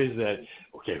 There's always that,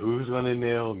 okay, who's going to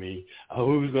nail me?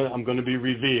 I'm going to be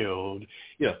revealed.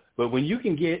 But when you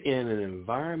can get in an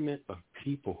environment of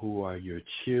people who are your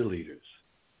cheerleaders,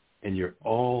 and you're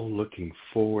all looking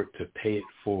forward to pay it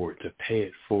forward.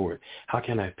 How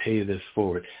can I pay this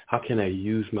forward? How can I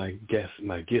use my gifts,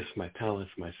 my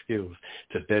talents, my skills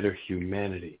to better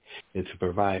humanity and to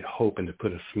provide hope and to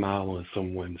put a smile on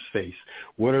someone's face?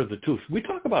 What are the tools? We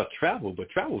talk about travel, but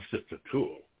travel is just a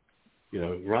tool.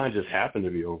 Ron just happened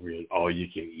to be over in all you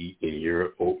can eat in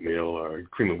Europe, oatmeal or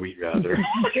cream of wheat rather.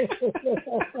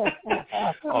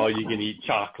 All you can eat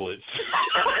chocolates.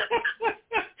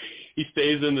 He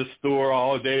stays in the store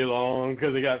all day long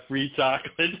because they got free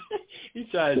chocolate. He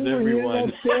tries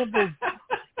everyone.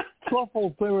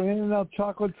 Truffles. They were handing out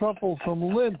chocolate truffles from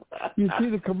Lindt. You see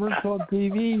the commercial on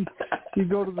TV. You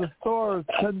go to the store, it's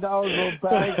 $10 a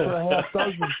bag for a half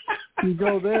dozen. You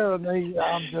go there, and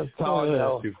I'm just telling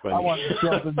you, I want to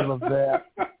jump into that.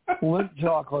 Lindt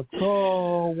chocolate,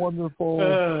 so wonderful.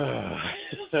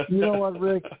 You know what,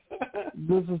 Rick?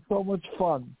 This is so much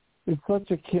fun. It's such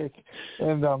a kick.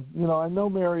 And, I know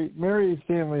Mary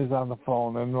Stanley is on the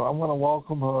phone, and I'm going to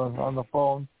welcome her on the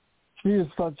phone. She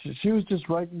was just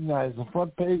recognized. The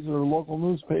front page of her local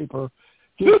newspaper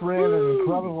just ran an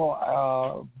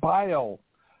incredible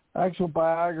actual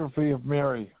biography of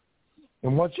Mary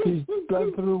and what she's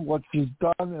been through, what she's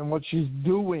done, and what she's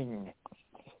doing.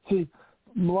 see,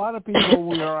 a lot of people,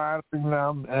 we are honoring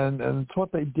them, and it's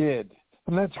what they did.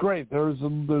 And that's great. There's a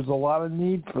lot of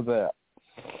need for that.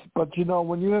 But, you know,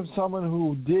 when you have someone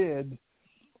who did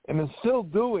and is still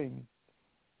doing,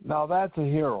 now that's a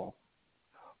hero.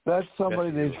 That's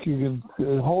somebody that you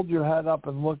can hold your head up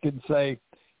and look and say,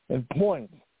 and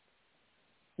point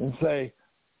and say,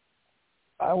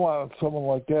 I want someone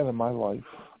like that in my life.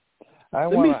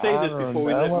 Let me say this before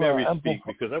we let Mary speak,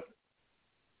 because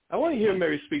I want to hear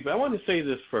Mary speak, but I want to say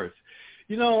this first.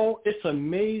 You know, it's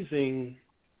amazing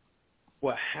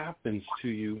what happens to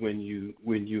you when you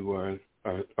are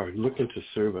looking to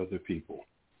serve other people,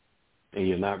 and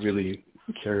you're not really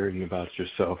caring about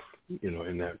yourself, you know,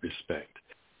 in that respect,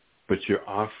 but you're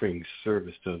offering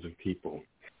service to other people.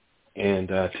 And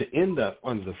to end up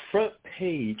on the front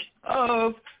page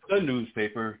of the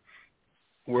newspaper,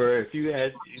 where if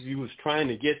you was trying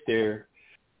to get there,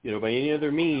 you know, by any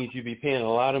other means, you'd be paying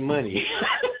a lot of money,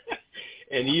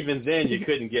 and even then you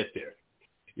couldn't get there,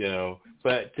 you know.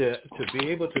 But to be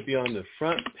able to be on the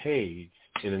front page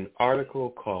in an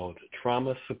article called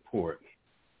Trauma Support,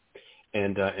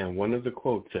 and one of the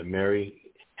quotes that Mary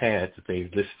had that they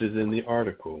listed in the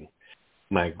article,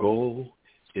 my goal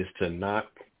is to knock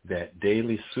that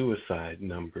daily suicide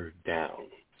number down,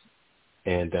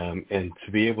 and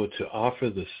to be able to offer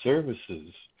the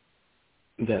services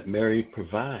that Mary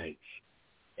provides,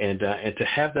 and to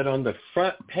have that on the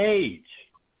front page,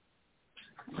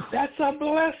 that's a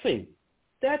blessing.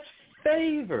 That's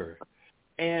favor,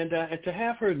 and to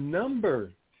have her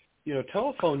number, you know,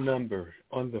 telephone number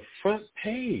on the front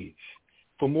page.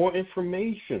 For more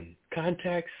information,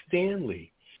 contact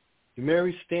Stanley,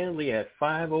 Mary Stanley at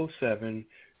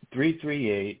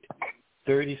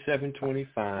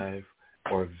 507-338-3725,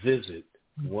 or visit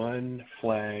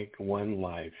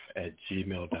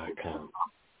oneflagonelife@gmail.com.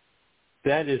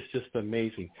 That is just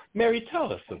amazing. Mary,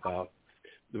 tell us about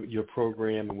your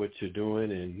program and what you're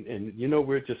doing, and you know,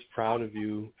 we're just proud of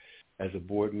you as a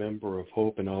board member of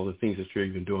Hope and all the things that you're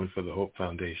even doing for the Hope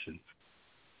Foundation.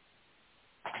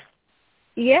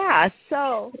 Yeah,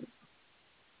 so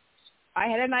I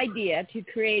had an idea to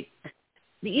create,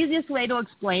 the easiest way to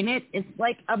explain it is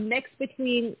like a mix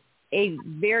between a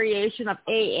variation of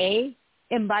AA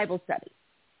and Bible study.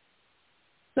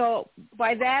 So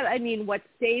by that, I mean what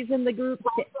stays in the group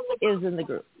is in the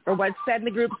group, or what's said in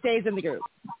the group stays in the group.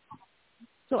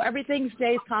 So everything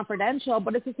stays confidential,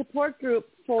 but it's a support group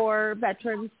for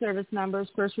veterans, service members,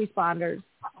 first responders,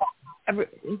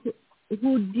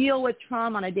 who deal with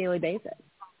trauma on a daily basis.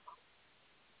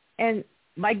 And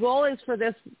my goal is for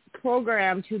this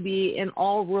program to be in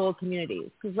all rural communities,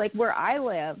 because like where I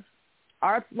live,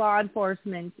 our law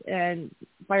enforcement and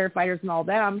firefighters and all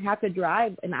them have to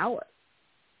drive an hour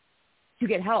to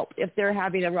get help if they're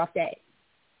having a rough day.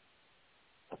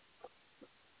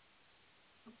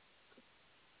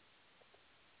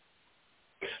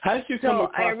 How did you come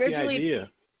across the idea?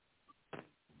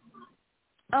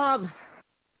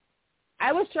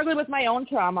 I was struggling with my own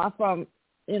trauma from,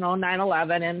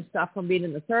 9/11 and stuff from being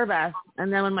in the service.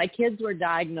 And then when my kids were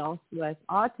diagnosed with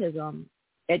autism,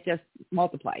 it just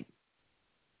multiplied.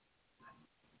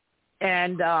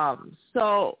 And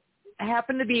so I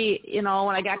happened to be, when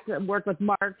I got to work with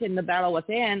Mark in the Battle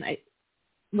Within, I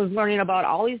was learning about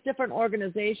all these different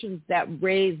organizations that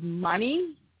raise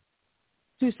money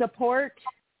to support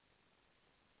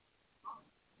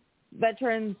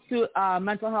veterans'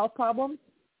 mental health problems.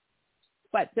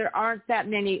 But there aren't that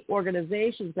many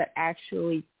organizations that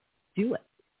actually do it.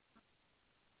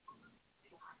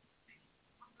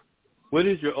 What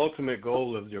is your ultimate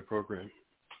goal of your program?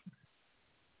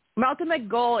 My ultimate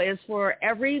goal is for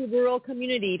every rural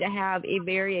community to have a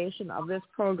variation of this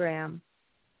program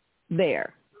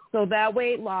there. So that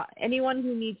way anyone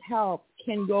who needs help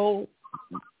can go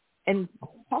and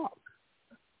talk.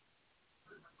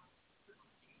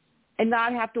 And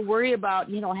not have to worry about,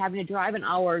 having to drive an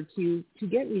hour to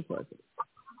get resources.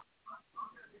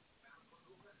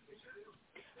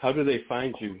 How do they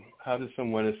find you? How does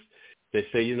someone, they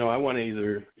say, I want to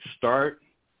either start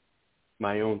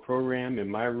my own program in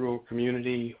my rural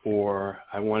community, or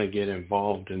I want to get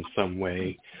involved in some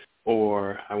way,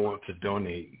 or I want to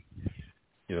donate,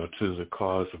 to the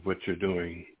cause of what you're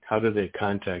doing. How do they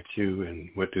contact you, and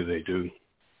what do they do?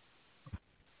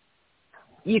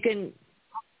 You can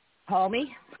call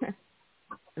me.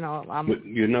 Your number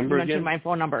you mentioned again? My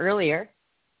phone number earlier.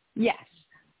 Yes.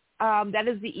 That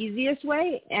is the easiest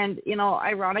way. And,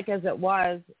 ironic as it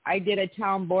was, I did a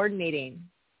town board meeting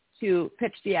to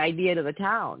pitch the idea to the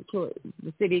town, to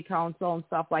the city council and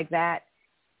stuff like that.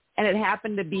 And it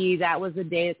happened to be that was the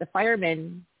day that the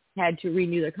firemen had to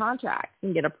renew their contract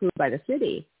and get approved by the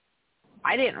city.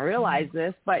 I didn't realize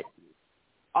this, but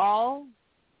all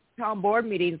town board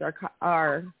meetings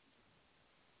are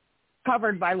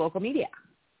covered by local media.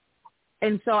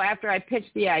 And so after I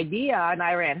pitched the idea and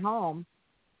I ran home,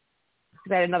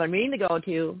 because I had another meeting to go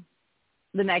to,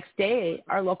 the next day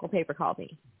our local paper called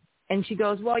me. And she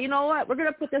goes, well, you know what? We're going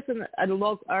to put this in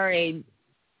a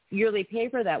yearly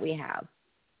paper that we have.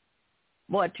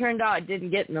 Well, it turned out it didn't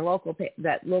get in the local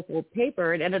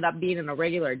paper. It ended up being in a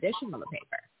regular edition of the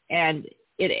paper. And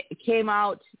it came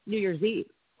out New Year's Eve.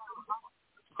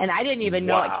 And I didn't even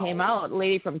know it came out. A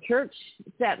lady from church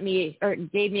gave me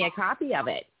a copy of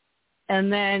it.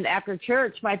 And then after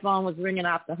church, my phone was ringing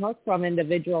off the hook from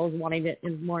individuals wanting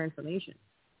more information.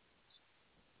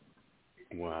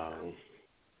 Wow.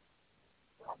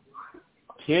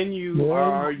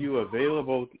 Are you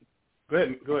available? Go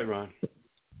ahead, Ron.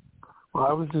 Well,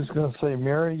 I was just going to say,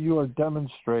 Mary, you are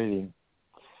demonstrating.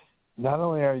 Not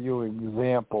only are you an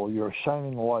example, you're a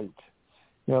shining light.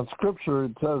 You know, in Scripture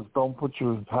it says, "Don't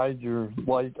hide your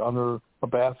light under a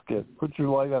basket. Put your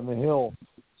light on the hill,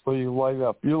 so you light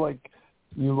up."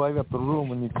 You light up the room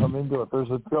when you come into it.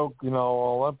 There's a joke,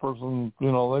 that person,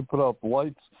 they put up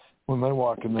lights when they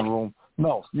walk in the room.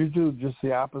 No, you do just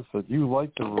the opposite. You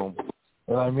light the room,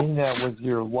 and I mean that with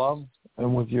your love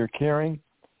and with your caring,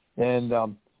 and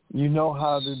you know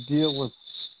how to deal with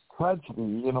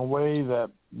tragedy in a way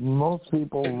that most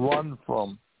people run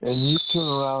from. And you turn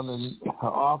around and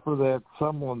offer that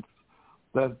semblance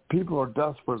that people are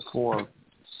desperate for.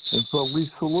 And so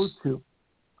we salute you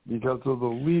because of the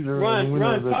leader. Ron,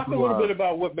 talk a little bit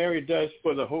about what Mary does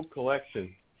for the Hope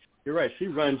Collection. You're right. She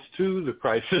runs to the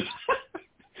crisis.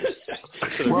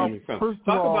 Talk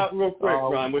about real quick,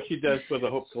 Ron, what she does for the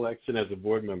Hope Collection as a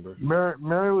board member.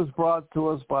 Mary was brought to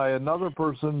us by another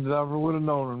person that never would have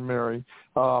known her, Mary.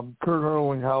 Kurt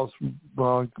Erlinghaus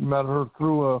met her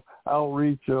through a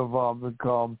outreach of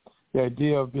the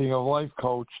idea of being a life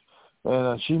coach.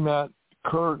 And she met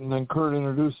Kurt, and then Kurt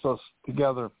introduced us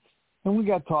together. And we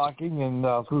got talking and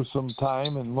through some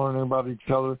time and learning about each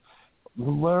other.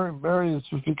 Mary has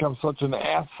just become such an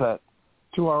asset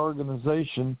to our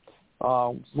organization.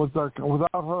 Without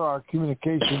her, our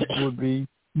communications would be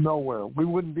nowhere. We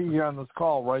wouldn't be here on this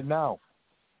call right now.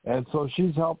 And so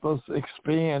she's helped us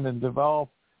expand and develop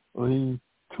the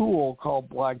tool called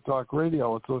Black Talk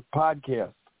Radio. It's a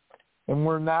podcast. And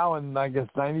we're now in,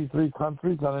 93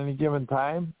 countries on any given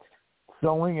time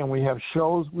showing, and we have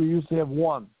shows. We used to have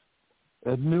one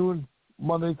at noon,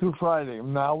 Monday through Friday.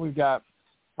 And now we've got,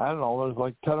 there's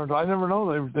like 10 or 12. I never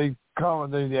know. They come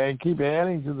and they keep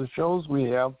adding to the shows we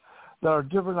have that are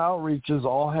different outreaches,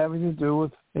 all having to do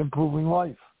with improving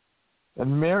life.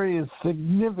 And Mary is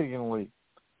significantly,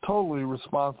 totally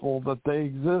responsible that they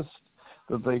exist,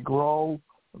 that they grow,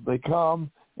 that they come,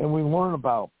 and we learn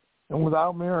about. And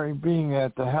without Mary being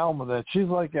at the helm of that, she's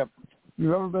like, if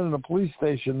you've ever been in a police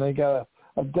station, they got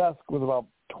a desk with about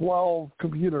 12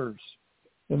 computers.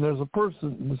 And there's a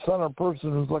person, the center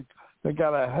person, who's like, they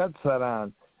got a headset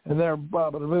on. And they're and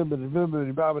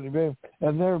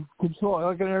they're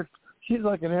controlling she's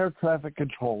like an air traffic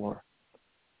controller.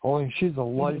 Only she's a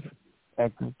life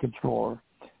active controller.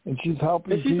 And she's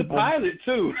helping people. And she's people. a pilot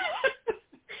too.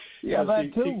 Yeah,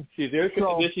 that too. She's there.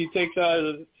 So, she takes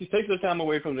the time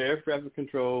away from the air traffic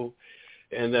control,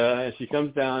 and she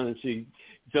comes down and she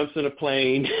jumps in a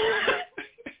plane.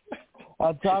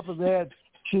 On top of that,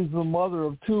 she's the mother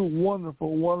of two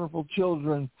wonderful, wonderful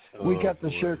children. We got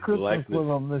to share Christmas with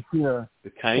them this year.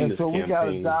 The kindness and so we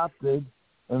campaign. got adopted,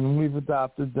 and we've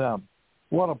adopted them.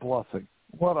 What a blessing.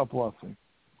 What a blessing.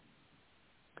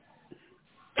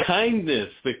 Kindness,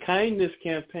 the kindness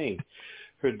campaign.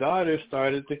 Her daughter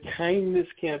started the kindness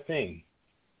campaign.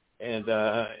 And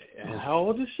how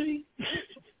old is she?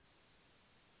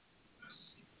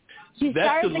 She That's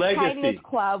started the the legacy. Kindness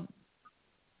Club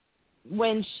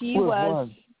when she was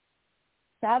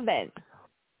 7.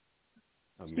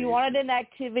 Amazing. She wanted an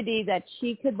activity that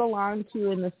she could belong to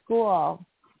in the school,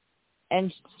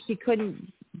 and she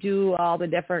couldn't do all the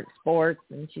different sports,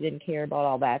 and she didn't care about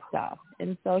all that stuff.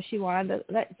 And so she wanted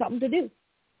something to do.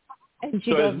 And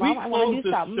she goes, Mom, I want to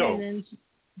do something. And then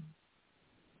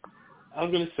I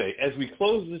was going to say, as we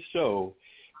close the show,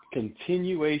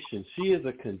 continuation. She is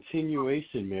a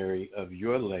continuation, Mary, of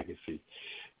your legacy.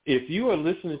 If you are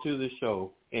listening to the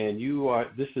show and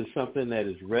this is something that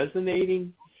is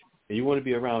resonating, and you want to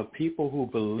be around people who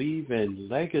believe in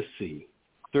legacy,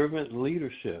 servant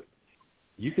leadership,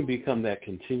 you can become that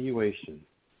continuation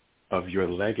of your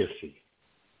legacy.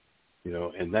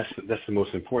 And that's the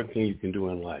most important thing you can do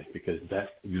in life, because that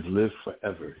you live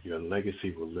forever. Your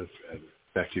legacy will live forever.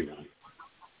 Back to you, Ron.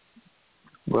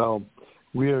 Well,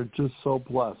 we are just so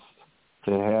blessed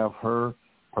to have her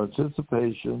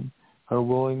participation, her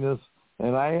willingness.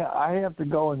 And I have to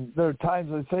go, and there are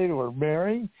times I say to her,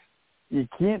 Mary, you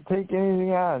can't take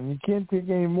anything on. You can't take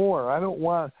any more. I don't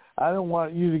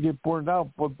want you to get burned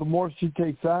out, but the more she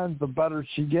takes on, the better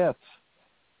she gets.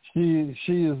 She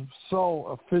is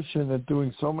so efficient at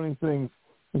doing so many things,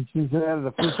 and she's added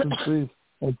efficiencies,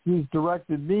 and she's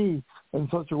directed me in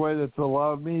such a way that's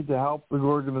allowed me to help the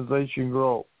organization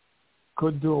grow.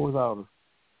 Couldn't do it without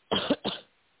her.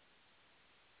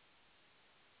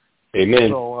 Amen.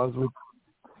 So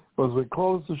as we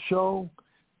close the show,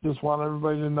 just want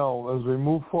everybody to know, as we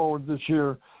move forward this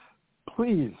year,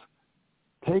 please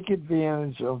take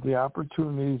advantage of the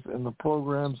opportunities and the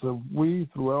programs that we,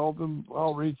 through Elden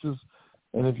Outreaches,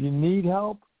 and if you need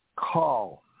help,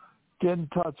 call. Get in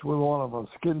touch with one of us.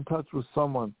 Get in touch with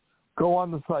someone. Go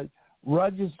on the site.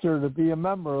 Register to be a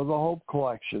member of the Hope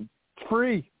Collection. It's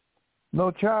free. No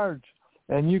charge.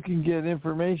 And you can get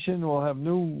information. We'll have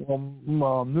new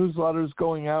newsletters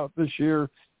going out this year.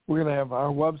 We're going to have, our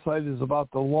website is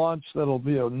about to launch. That'll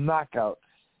be a knockout.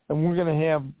 And we're going to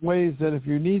have ways that if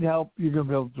you need help, you're going to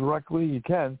be able to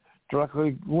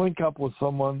directly link up with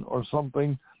someone or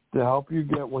something to help you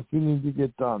get what you need to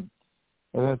get done.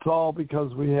 And it's all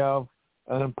because we have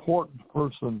an important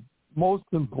person, most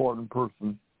important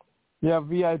person. You have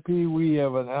VIP, we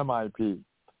have an MIP,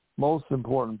 most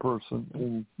important person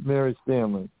in Mary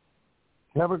Stanley.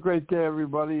 Have a great day,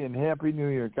 everybody, and Happy New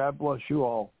Year. God bless you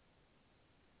all.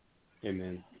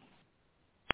 Amen.